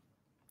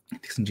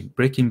 Тэгсэн чинь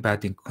Breaking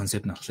Bad-ийн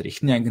концепт нь болохоор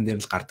эхний ангин дээр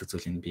л гардаг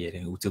зүйлийг би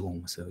яриа үзээгүй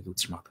хүмүүсээ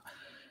үзэж магадгүй.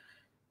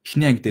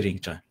 Эхний анги дээр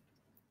ингэж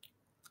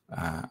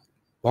байгаа.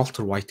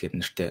 Walter White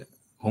гэдэг нэртэй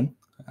хүн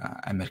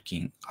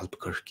Америкийн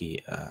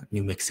Albuquerque,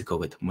 New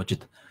Mexico гэдэг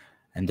мужид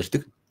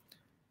амьдардаг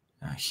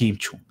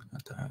хиймч хүн.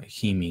 Одоо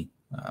химийн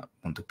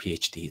мундаг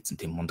PhD хийсэн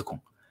тийм мундаг хүн.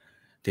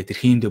 Тэгээ тэр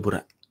хиймдээ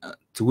бүр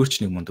зүгээр ч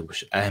нэг мундаг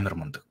биш, амар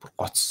мундаг, бүр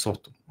гоц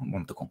суут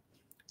мундаг хүн.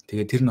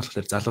 Тэгээ тэр нь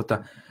болохоор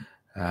залуудаа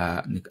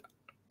нэг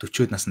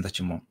 40-од наснда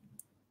ч юм уу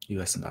юу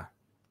байсан ба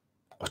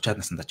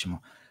 30-аад наснда ч юм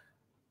уу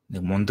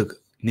нэг мундаг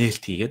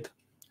нээлт хийгээд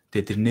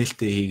тэгээ тэр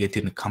нээлтээ хийгээд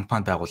тэр нэг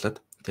компани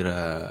байгуулад тэр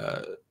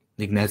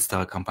нэг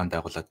найзтайгаа компани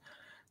байгуулад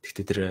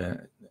тэгтээ тэр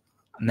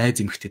найз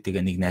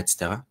эмэгтэйтэйгээ нэг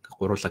найзтайгаа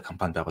гуруула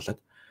компани байгуулад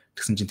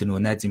тэгсэн чинь тэр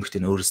нөгөө найз эмэгтэй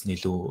нь өөрөөс нь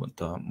илүү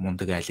одоо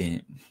мундаг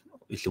айлын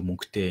илүү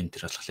мөнгөтэй энэ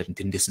тэр болохоор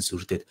тэрнээс нь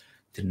сүрдээд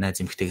тэр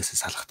найз эмэгтэйгээс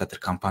салахтаа тэр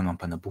компани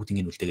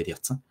бүгдийг нь үлдээгээд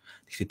явцсан.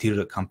 Тэгэхээр тэр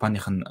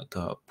компанийх нь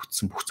одоо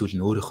бүтсэн бүх зүйл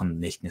нь өөрийнх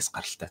нь нээлтнээс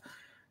гаралтай.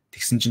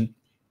 Тэгсэн чинь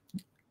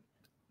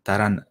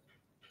дараа нь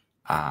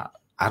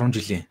 10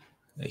 жилийн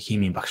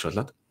химийн багш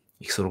болоод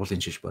их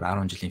сургуулийн жиш бүр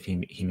 10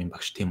 жилийн химийн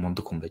багш тийм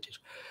мундаг хүн байж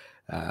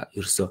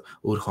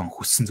ерөөсөө өөрийнхөө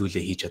хүссэн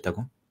зүйлээ хийж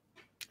чадаагүй.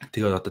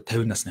 Тэгээд одоо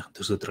 50 насныхан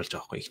төсөөдөр болж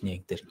байгаа байхгүй ихний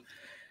анги дээр.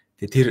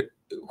 Тэгээд тэр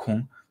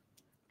хүн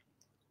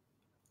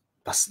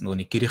бас нөгөө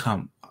нэг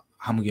гэрийнхэн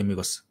хамаг ямиг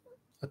бас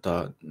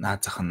одоо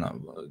наад зах нь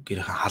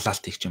гэрийнхэн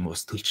халаалтыг ч юм уу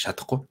бас төлж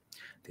чадахгүй.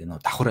 Тэгээ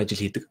нөгөө давхар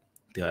ажил хийдэг.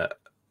 Тэгээ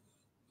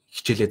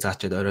хичээлээ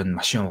заачаад оройн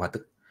машин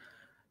угаадаг.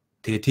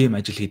 Тэгээ тийм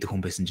ажил хийдэг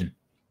хүн байсан чинь.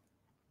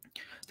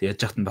 Тэгээ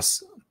яаж яхад нь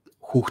бас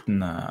хүүхэд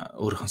нь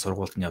өөрийнх нь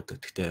сургуульд нь явдаг.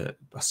 Гэхдээ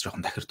бас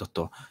жоохон дахир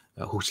дутуу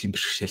хөгжлийн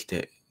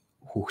бэрхшээлтэй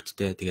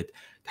хүүхэдтэй. Тэгээд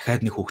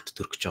дахиад нэг хүүхэд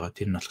төрөх гэж байгаа.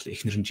 Тэр нь болохоор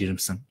эхнэр нь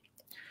жирэмсэн.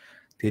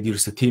 Тэгээд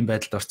ерөөсөө тийм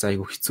байдалд орцоо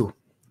айгүй хэцүү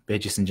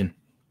байж исэн чинь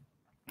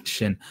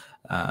жишээ нь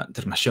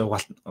тэр машин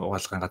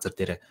угаалгын газар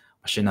дээр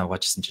машинаа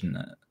угаажсэн чинь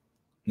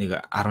нэг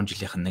 10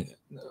 жилийнх нь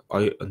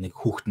нэг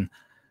хүүхэд нь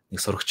нэг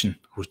сурагч нь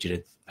хурж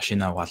ирээд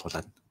машинаа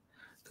угаалгуулад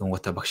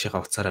тэгвэл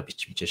багшийнхаа уцаараа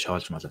бичмжээ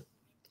шоолж малаад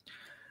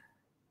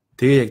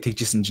тэгээ яг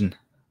тэгжсэн чинь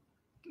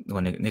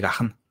нөгөө нэг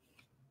ах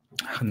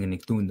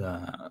нэг дүүнд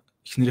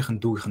эхнэрийнх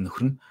нь дүүгийнх нь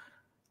нөхөр нь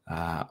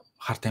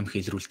харт амх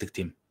илрүүлдэг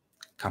тийм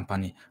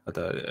компани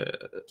одоо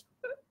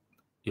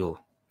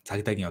юу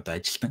цагдаагийн одоо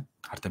ажилтан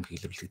харт амх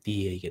илрүүлдэг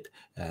DA гэдэг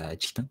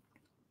ажилтан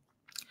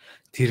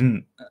тэр нь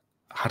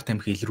харт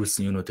амх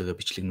илрүүлсэн юунуудаа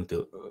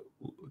бичлэгнүүдээ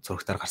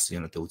зурагтаар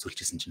гарсан юунуудаа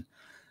үзүүлчихсэн чинь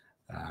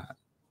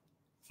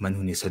мань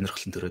хүний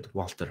сонирхолтой төрөөд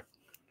Walter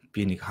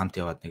би нэг хамт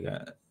яваад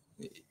нэг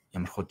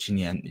ямар хөө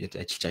чиний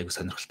ажиллаж айгу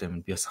сонирхолтой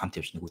юм би бас хамт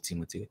явж нэг үзье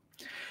юм үзье.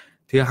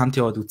 Тэгээ хамт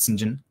яваад үзсэн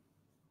чинь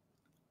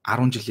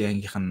 10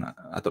 жилийн ангийнх нь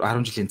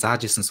 10 жилийн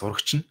зааж исэн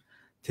сурагч нь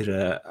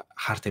тэр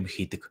харт амх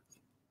хийдэг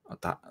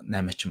одоо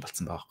 8 чин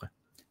болцсон байгаа байхгүй.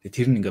 Тэгээ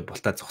тэр нь ингээ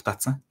бултаа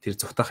зүхтаацсан. Тэр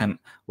зүхтаахын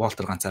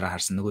Walter ганцаараа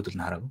харсан нөгөөдөл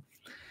нь хараагүй.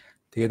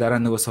 Тэгээ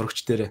дараа нөгөө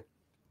сурагч дээр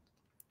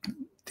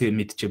тэр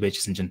мэдчихэ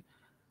байжсэн чинь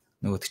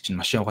нөгөөд чинь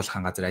машин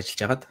угаалгахын газар ажиллаж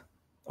хагаад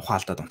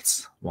ухаалдаад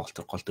унтсан.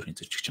 Walter гол дүрийн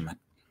зөвчгч юм байна.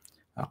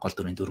 Гол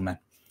дүрийн дүр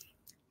маань.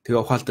 Тэгээ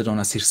ухаалдаж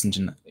унаас ирсэн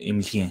чинь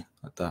эмнэлгийн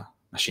одоо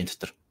машин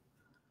дотор.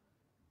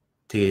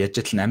 Тэгээ яаж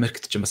ч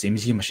Америкт ч бас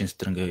эмнэлгийн машин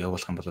дотор ингээ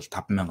явуулах юм бол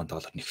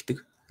 $5,000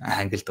 нэгдэг.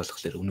 Англид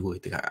болохоор үнэгүй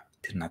байдаг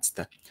тэр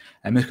наадтай.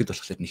 Америкт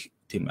болохоор нэг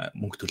тийм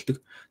мөнгө төлдөг.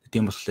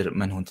 Тийм болохоор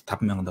мань хүнд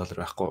 $5,000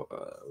 байхгүй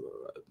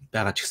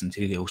байгаа ч гэсэн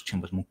тэрийг өөрчих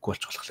юм бол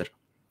мөнгөгүй болчих болохоор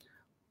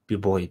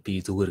би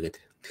зүгээр гээд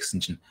тэгсэн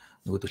чинь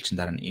нөгөөдөл чинь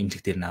дараа нь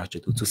эмнэлэг дээр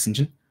наваад үзүүлсэн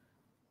чинь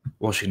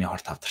уушигны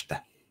хорт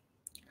тавдартай.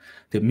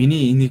 Тэгээ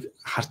миний энийг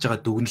харж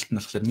байгаа дүгнэлт нь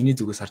болохоор миний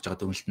зүгээс харж байгаа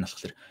дүгнэлт нь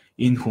болохоор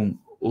энэ хүн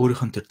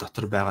өөрийнх нь тэр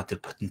дотор байгаа тэр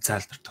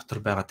потенциал тэр дотор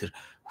байгаа тэр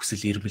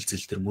хүсэл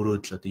эрмэлзэл тэр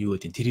мөрөөдөл одоо юу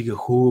гэдэг тэрийг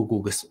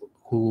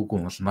хөөгөөгүй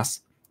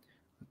улмаас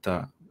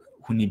одоо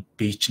хүний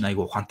бие чинь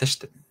айгу ухаантай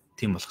шүү дээ.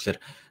 Тийм болохоор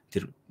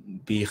тэр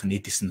биеийнх нь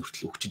эдис нь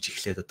хүртэл өвчиж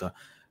эхлээд одоо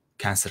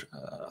канцер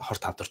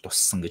хорт тавдар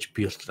туссан гэж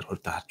би болохоор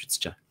хурдаа харж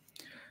үзэж байгаа.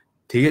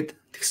 Тэгээд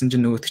тэгсэн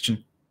чинь нөгөөт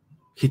чинь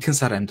хэдхэн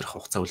сар амьдрах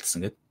хугацаа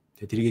үлдсэн гэдэг.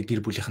 Тэгээд тэрийг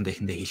гэр бүлийнхэндээ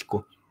эхэндээ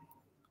хэлэхгүй.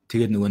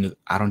 Тэгээд нөгөө нэг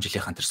 10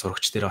 жилийнхэн тэр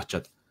сурагч дээр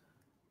очиод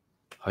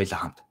хоёлаа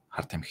хамт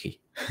хар тамхи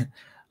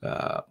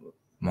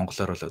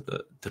монголоор бол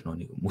тэр нөгөө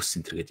нэг мүс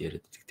энтер гэдээ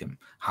яриад байдаг тийм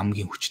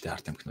хамгийн хүчтэй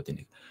хар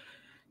тамхинуудын нэг.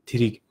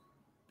 Тэрийг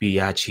би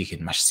яаж хийх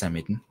нь маш сайн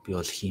мэднэ. Би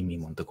бол хими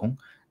мундаг хүн.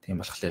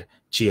 Тийм болохоор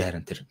чи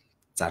харин тэр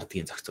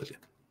зардгийн зохицуул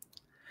гэдэг.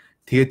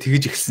 Тэгээд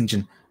тэгж ихсэн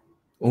чинь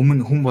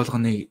өмнө хүн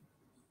болгоны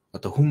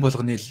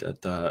л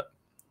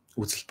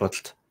үзэл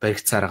бодолд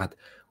баригцаараад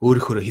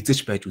өөрийнхөө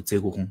хизэж байж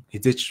үзээгүй хүн,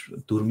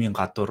 хизэж дөрмийн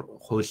гадуур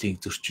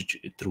хуулийг зөрчиж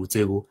тэр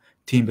үзээгүй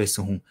тийм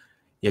байсан хүн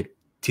яг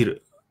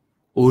тэр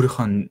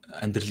өөрийнхөө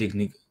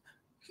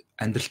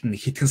амьдралд нь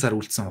хэдхэн сар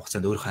үлдсэн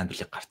хугацаанд өөрийнхөө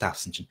амьдралыг гартаа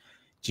авсан чинь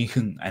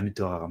жинхэнэ амьд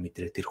байгаагаа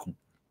мэдрээ тэр хүн.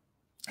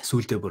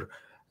 Сүүлдээ бүр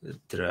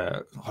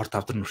тэр хор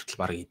тавдар нүртэл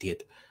баг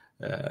идгээд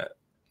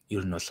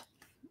ер нь бол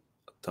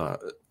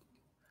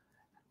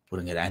бүр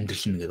ингээд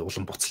амьдрал нь ингээд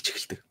улам буцалж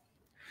эхэлдэг.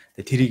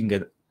 Тэгээ тэрийг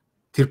ингээд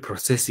тэр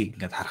процессыг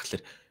ингээд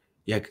харахаар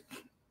яг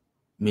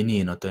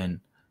миний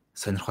энэ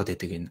сонирхоод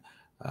байдаг энэ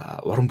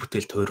уран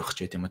бүтээл туурах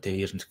ч гэдэм үү те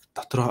ер нь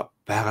дотроо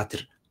байгаа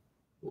тэр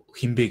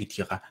хинбэ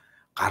гэдгийг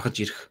гаргаж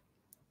ирэх.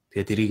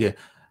 Тэгээ тэрийг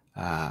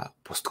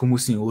бусд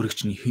хүмүүсийн өөрийг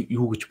чинь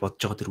юу гэж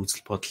бодож байгаа тэр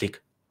үзэл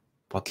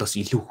бодлоос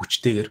илүү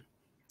хүчтэйгээр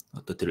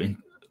тэр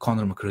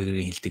Conor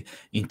McGregor-ийн хэлдэг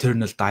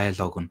internal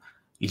dialogue нь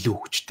илүү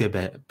хүчтэй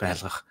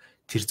байлгах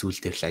тэр зүйл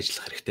дээр л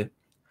ажиллах хэрэгтэй.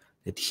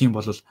 Тэгээд тэгэх юм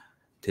бол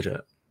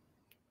тэр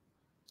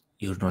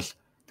ер нь бол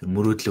тэр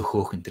мөрөөдлөө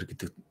хөөх энэ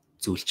гэдэг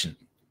зүйл чинь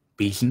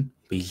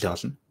биелээ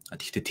олно.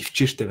 Тэгэхдээ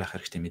төвчээртэй байх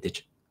хэрэгтэй мэдээж.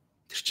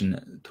 Тэр чинь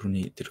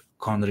түрүүний тэр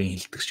Conor-ийн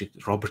хэлдэг шиг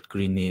Роберт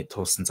Грини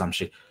туулсан зам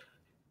шиг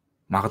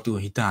магадгүй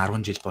хэдэн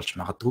 10 жил болж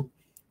магадгүй.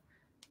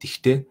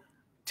 Тэгэхдээ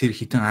тэр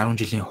хэдэн 10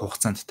 жилийн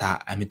хугацаанд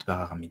та амьд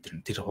байгаагаа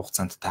мэдэрнэ. Тэр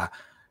хугацаанд та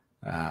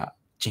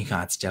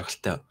жинхэнэ аз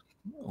жаргалтай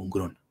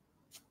өнгөрөөнө.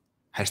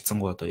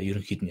 Харьцангуй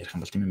ерөнхийд нь ярих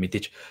юм бол тийм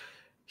мэдээж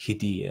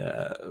хэдий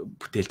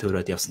бүтээл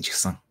төрөөд явсан ч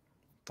гэсэн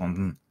дунд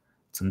нь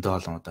зөндөө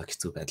олон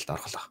хэцүү байдалд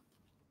орхолоо.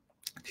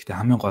 Гэхдээ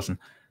хамгийн гол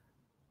нь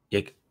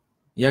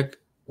яг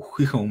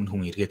өөхийнхээ өмнө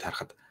хүн эргээд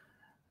харахад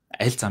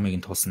аль замыг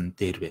нь туулсан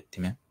дээр бай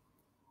тийм ээ.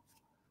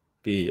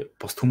 Би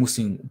бусд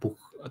хүмүүсийн бүх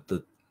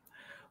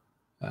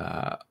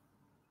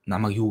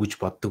намайг юу гэж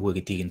боддог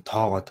вэ гэдгийг нь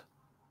тоогоод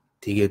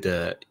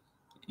тэгээд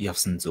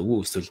явсан зөв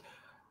үү эсвэл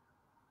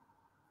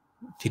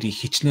тэрийг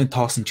хичнээн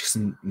тоосон ч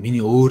гэсэн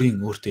миний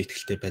өөртөө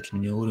ихтэй байдал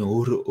миний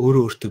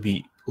өөртөө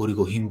би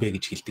өөрийгөө хинбэ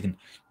гэж хэлдэг нь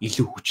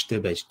илүү хүчтэй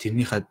байж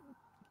тэрнийхээ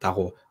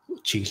дагуу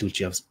чиглүүлж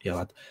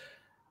яваад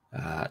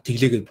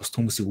тэглээгээд бусд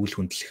хүмүүсийг үл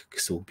хөндлөх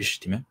гэсэн үг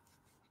биш тийм ээ.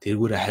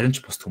 Тэргүүрээ харин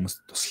ч бусд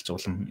хүмүүст тусалж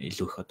улам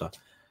илүү их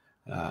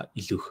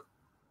илүү их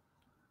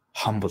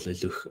humble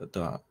илүү их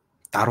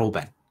даруу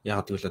байна.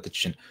 Яг гэвэл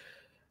жишээ нь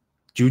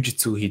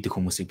жижитсу хийдэг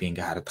хүмүүсийг би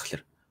ингээ хараад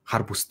тахлаар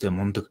хар бүстэй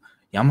мундаг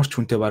ямар ч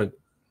хүнтэй баг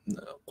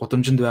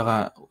гудамжинд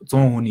байгаа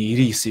 100 хүний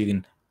 99-ийг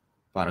нь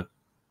баг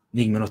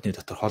 1 минутын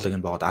дотор хоолойг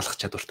нь боогод алах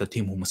чадвартай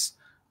тийм хүмүүс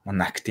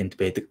манай актенд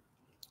байдаг.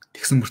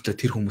 Тэгсэн мөртлөө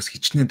тэр хүмүүс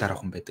хичнээн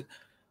дараахан байдаг.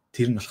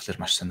 Тэр нь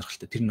болохоор маш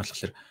сонирхолтой. Тэр нь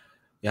болохоор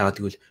яагаад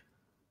гэвэл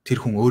тэр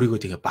хүн өөрийгөө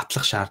тэгээ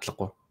батлах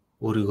шаардлагагүй.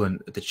 Өөрийгөө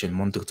жишээ нь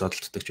мундаг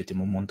зодтолдог ч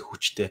гэдэм юм мундаг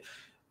хүчтэй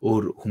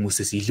өөр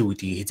хүмүүсээс илүү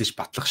гэдгийг хязгаарч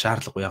батлах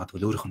шаардлагагүй. Яагаад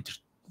гэвэл өөрийнх нь тэр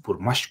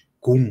бүр маш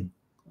гүн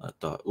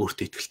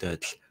өөртөө ихтэй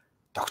байдал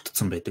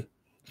тогтцсон байдаг.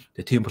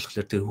 Тэгээ тийм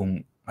болохоор тэр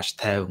хүн маш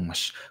тайван,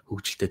 маш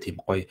хөвгөлтэй тийм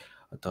гоё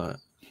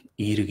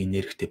эерэг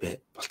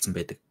энергитэй болцсон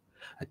байдаг.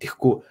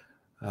 Тэгэхгүй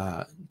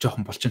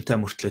жоохон болчинтай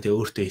мөртлөө тэгээ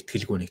өөртөө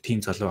итгэлгүй нэг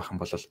тийм залуу байх юм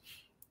бол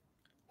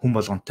хүн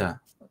болгонтой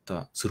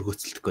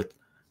сөргөөцөлдөх гээд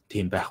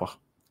тийм байх бах.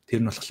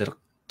 Тэр нь болохоор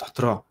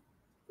дотроо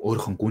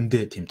өөрийнхөө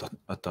гүндээ тийм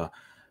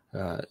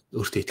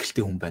өөртөө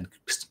итгэлтэй хүн байна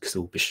гэсэн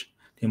үг биш.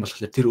 Тийм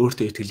болохоор тэр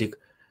өөртөө итгэлийг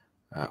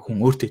хүн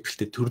өөртөө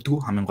итгэлтэй төрдгөө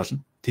хамгийн гол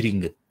нь тэрийг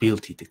ингээд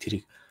build хийдэг.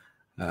 Тэрийг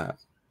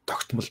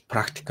тогтмол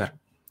практикаар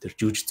тэр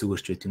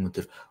жүжигцүүгээр ч байт юм уу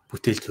тэр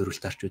бүтээл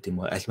төрөлтөөр ч байт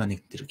юм уу альва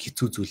нэг тэр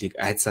хэцүү зүйлийг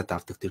айдсаад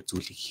авдаг тэр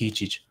зүйлийг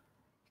хийж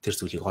тэр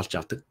зүйлийг олж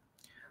авдаг.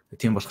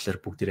 Тийм болохоор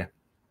бүгдээрээ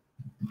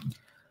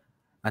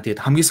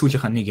тэгээд хамгийн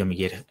сүүлийнхаа нэг юм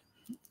яриа.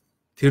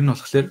 Тэр нь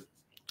болохоор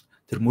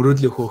тэр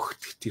мөрөөдлөө хөөх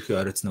хэтэрхий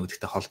оройтсон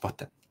гэдэгтэй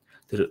холбоотой.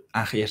 Тэр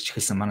анх ярьж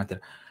эхэлсэн манай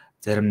тэр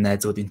зарим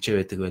найзууд энчээ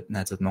байдаг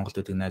найзууд Монголд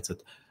байдаг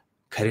найзууд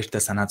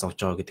карьертаа санаа зовж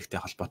байгаа гэдэгтэй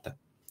холбоотой.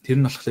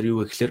 Тэр нь болохоор юу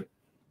вэ гэхээр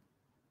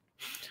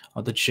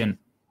жишээ нь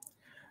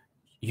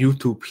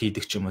YouTube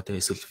хийдэг ч юм уу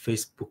эсвэл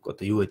Facebook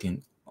юу гэдэг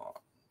нь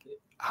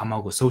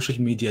хамаагүй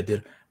social media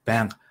дээр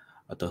байнга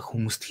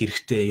хүмүүст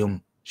хэрэгтэй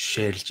юм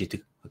шеэрлж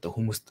идэг.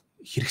 Хүмүүст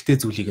хэрэгтэй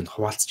зүйлийг нь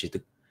хуваалцж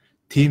идэг.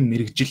 Тийм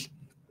мэрэгжил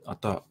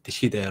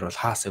дэлхийд даяар бол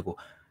хаасаагүй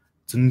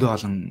зөндөө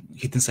олон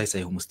хэдэн сая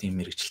хүмүүс тийм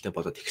мэрэгжилтэй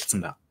болоод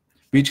эхэлсэн байна.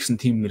 Би ч гэсэн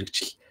тийм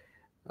мэрэгжил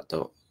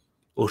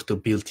өөртөө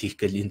build хийх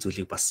гэл энэ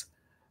зүйлийг бас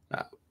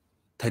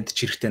танд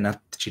ч хэрэгтэй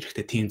надад ч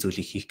хэрэгтэй тийм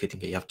зүйлийг хийх гээд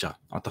ингээ явж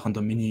байгаа. Одоохондоо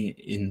миний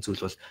энэ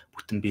зүйл бол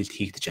бүтэн build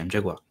хийгдэж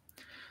амжаагүй.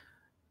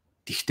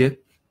 Тэгвэл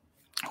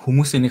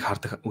хүмүүсийн нэг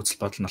хардаг үзэл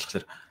бодол нь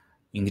болохоор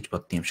ингэж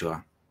бодд юм шиг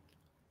байна.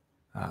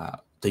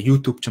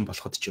 YouTube ч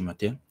болоход ч юм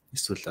аа тийм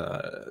эсвэл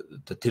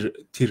одоо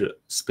тэр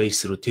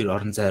space руу тэр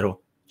орон зай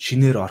руу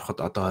шинээр ороход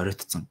одоо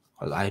оройтсон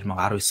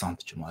 2019 онд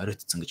ч юм уу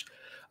оройтсон гэж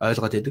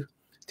ойлгоод байдаг.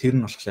 Тэр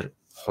нь болохоор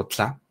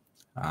худлаа.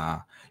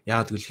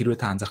 Яг гэвэл хэрвээ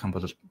та анзаарах юм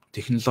бол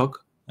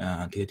технологи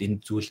тэгээд энэ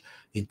зүйл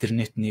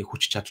интернетний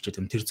хүч чадал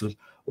гэдэг тэр зүйл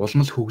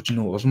улмал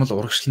хөгжинө үү, улмал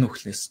урагшлна уу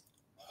гэхлээс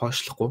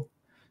хойшлохгүй.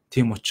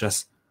 Тийм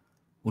учраас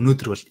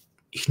өнөөдөр бол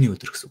эхний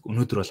өдөр гэсэн үг.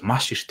 Өнөөдөр бол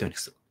маш эрттэй байна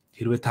гэсэн үг.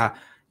 Хэрвээ та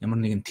ямар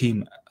нэгэн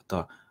тим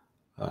одоо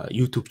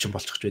YouTube ч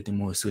болчих ч байд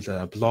юм уу, эсвэл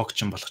блог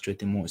ч болох ч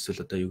байд юм уу,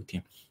 эсвэл одоо юу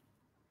гэдэг юм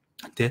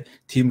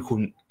тийм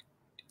хүн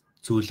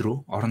зүйл рүү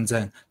орон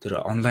зай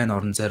тэр онлайн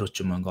орон зай руу ч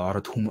юм ингээ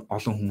ороод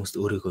олон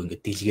хүмүүст өөрийгөө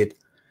ингээ дэлгээд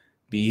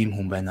би ийм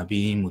хүн байна,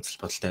 би ийм үзэл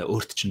бодолтой,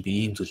 өөрт чинь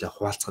би ийм зүйлээ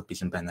хуваалцахад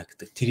бэлэн байна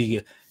гэдэг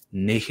тэрийг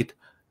нээхэд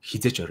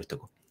хизээч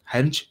оройтаагүй.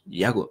 Харин ч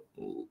яг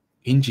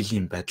энэ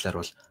жилийн байдлаар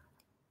бол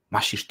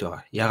маш эрт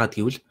байгаа. Яагаад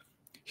гэвэл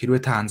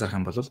хэрвээ та анзаарах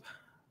юм бол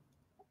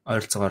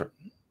ойролцоогоор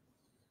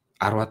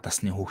 10-аад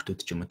насны хүүхдүүд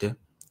ч юм уу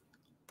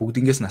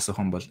бүгднгээс насах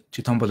юм бол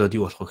чи том болоод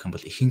юу болох вэ гэх юм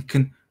бол ихэнх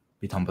нь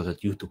би том болоод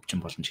YouTube ч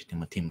болно ч гэдэг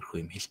юм уу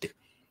тиймэрхүү юм хэлдэг.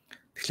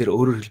 Тэгэхээр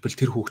өөрөөр хэлбэл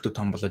тэр хүүхдүүд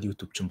том болоод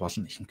YouTube ч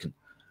болно ихэнх нь.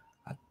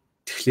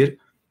 Тэгэхээр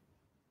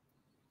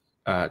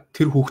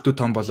тэр хүүхдүүд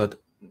том болоод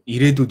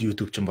ирээдүйд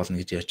YouTube ч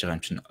болно гэж яаж байгаа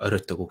юм чинь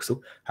оройтоогүй гэсэн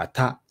үг.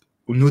 Та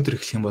өнөөдөр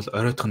эхлэх юм бол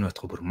оройтох нь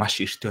байтугай бүр маш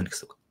эрттэй байна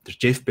гэсэн үг. Тэр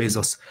Jeff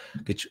Bezos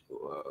гэж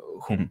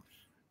хүн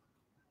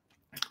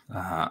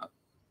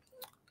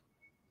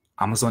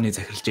Amazon-ы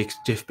захирал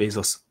Jeff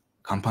Bezos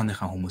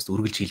компанийнхаа хүмүүст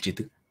үргэлж хэлж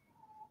идэг.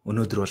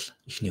 Өнөөдөр бол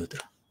эхний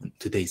өдөр.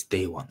 Today is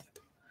day 1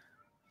 гэдэг.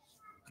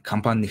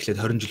 Компани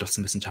эхлээд 20 жил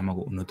болсон байсан ч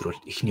хамаагүй өнөөдөр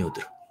бол эхний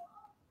өдөр.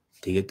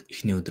 Тэгээд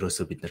эхний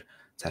өдрөөсөө бид нэр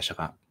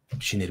цаашаага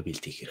шинээр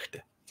биелд хийх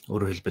хэрэгтэй.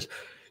 Өөрөөр хэлбэл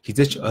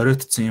хизээч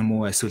оройтсон юм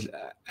уу эсвэл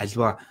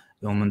альва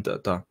юмд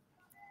одоо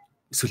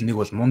эсвэл нэг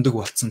бол мундаг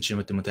болцсон ч юм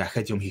уу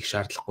дахиад юм хийх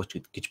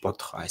шаардлагагүй гэж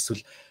бодох.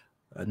 Эсвэл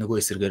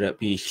нөгөө эсрэгээр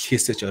би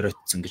эхлэхээсээ ч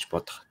оройтсон гэж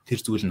бодох. Тэр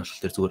зүйл нь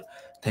болохоор зүгээр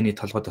таны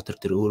толгой дотор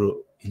тэр өөр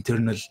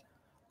internal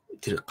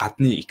тэр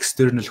гадны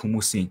external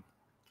хүмүүсийн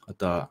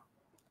одоо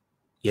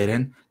яриа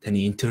нь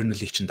таны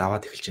internal-ийг чинь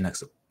даваад эхэлж байна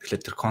гэсэн.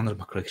 Тэгэхээр тэр Conor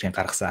McGregor-ийн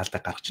гаргасан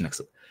алдааг гаргаж байна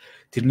гэсэн.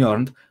 Тэрний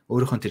оронд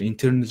өөрийнхөө тэр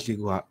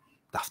internal-ийг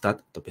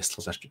давтаад одоо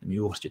бясалгалаар ч юм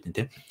юу гарч идэв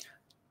те.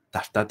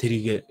 Давтаад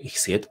тэрийг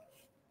ихсгээд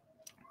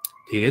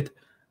тэгээд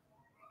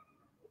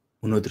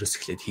өнөөдрөөс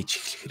эхлээд хийж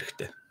эхлэх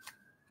хэрэгтэй.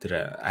 Тэр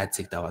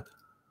айцыг даваад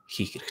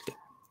хийх хэрэгтэй.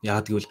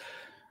 Яагаад гэвэл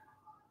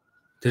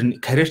тэр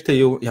карьертай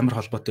ямар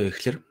холбоотой вэ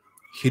гэхээр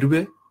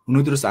хэрвээ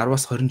өнөөдрөөс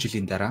 10-аас 20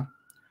 жилийн дараа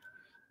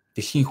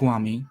дэлхийн хүн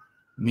амын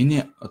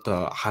миний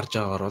одоо харж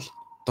байгаагаар бол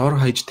дор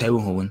хаяж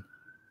 50% нь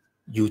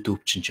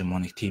YouTube ч юм уу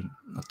нэг тийм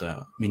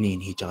одоо миний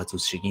энэ хийж байгаа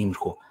зүйлс шиг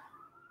иймэрхүү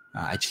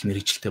ажил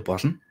мэргэжилтэй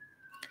болно.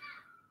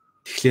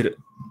 Тэгэхээр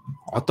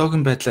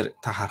одоогийн байдлаар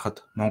та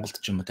харахад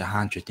Монголд ч юм уу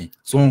хаанч үгүй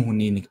 100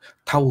 хүний нэг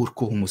 5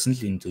 хүрэхгүй хүмүүс нь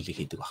л энэ зүйлийг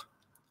хийдэг баг.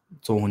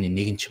 100 хүний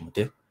нэг нь ч юм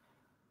уу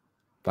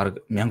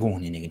бараг 1000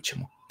 хүний нэг нь ч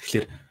юм уу.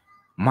 Тэгэхээр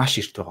маш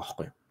эрт байгаа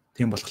байхгүй юу.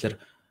 Тийм болохоор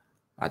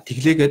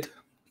тэглээгээд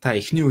та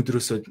эхний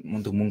өдрөөсөө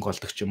мундаг мөнгө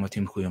олдог ч юм уу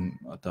тиймэрхүү юм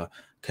одоо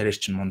карьер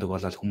чинь мундаг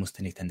болоод хүмүүс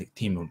таныг таньдаг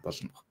тийм юм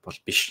бол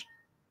биш.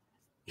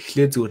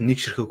 Эхлээ зүгээр нэг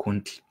ширхэг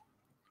хүнд л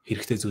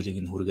хэрэгтэй зүйлийг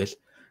нь хүргээл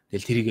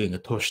тэгэл тэрийг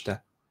ингээд тууштай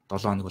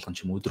 7 хоног болгон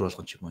ч юм өдөр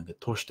болгон ч юм уу ингээд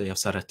тууштай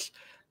явсараа л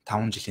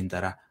 5 жилийн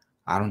дараа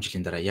 10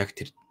 жилийн дараа яг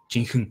тэр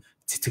жинхэнэ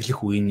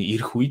цэцэглэх үеийн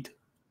ирэх үед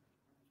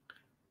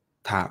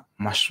та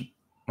маш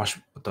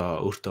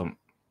одоо өөртөө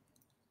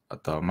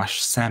одоо маш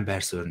сайн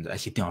байр суурьнд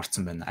аль хэдийн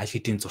орцсон байна. Аль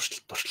хэдийн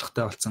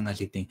туршлагатай болсон, аль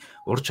хэдийн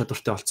ур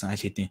чадвартай болсон,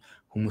 аль хэдийн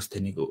хүмүүс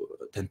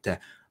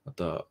тантай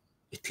одоо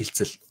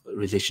итгэлцэл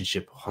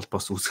relationship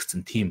холбоос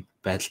үүсгэсэн тийм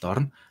байдалд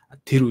орно.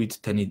 Тэр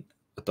үед таны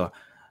одоо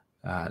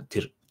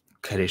тэр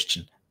карьер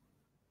чинь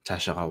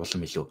цаашаага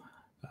улам илүү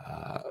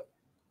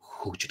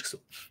хөгжих гэсэн.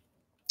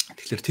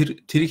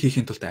 Тэгэхээр тэрийг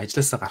хийхин тулд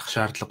ажилласаа гарах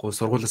шаардлагагүй,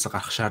 сургуулиасаа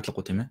гарах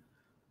шаардлагагүй тийм ээ.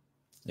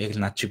 Яг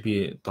л над чи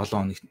би 7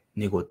 хоног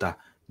нэг удаа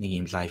нэг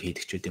юм лайв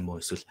хийдэг ч үгүй юм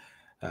уу эсвэл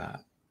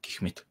гэх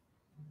мэт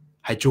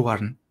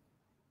хажуугаар нь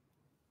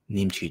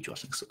нэмж хийж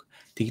болно гэсэн үг.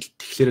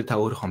 Тэгэхээр та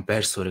өөрийнхөө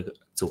байр суурийг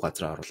зөв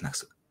газар оруулна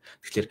гэсэн үг.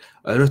 Тэгэхээр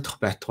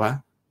оройтох байтугай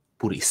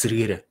бүр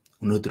эсэргээр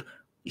өнөөдөр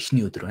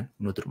эхний өдөр байна.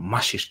 Өнөөдөр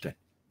маш эрт байна.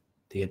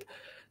 Тэгээд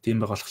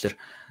тийм байгаа болохоор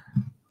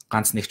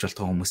ганц нэгч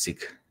болтгоо хүмүүсийг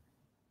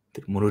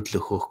тэр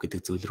мөрөөдлөө хөөх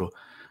гэдэг зүйл рүү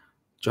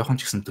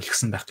жоохон ч гэсэн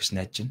түлхсэн байх гэж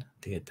найдаж байна.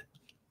 Тэгээд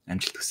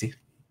амжилт хүсье.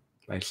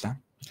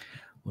 Баярлалаа.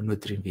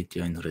 Өнөөдрийн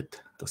видео энэ хүрээд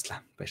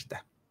дуслаа. Баяр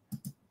та.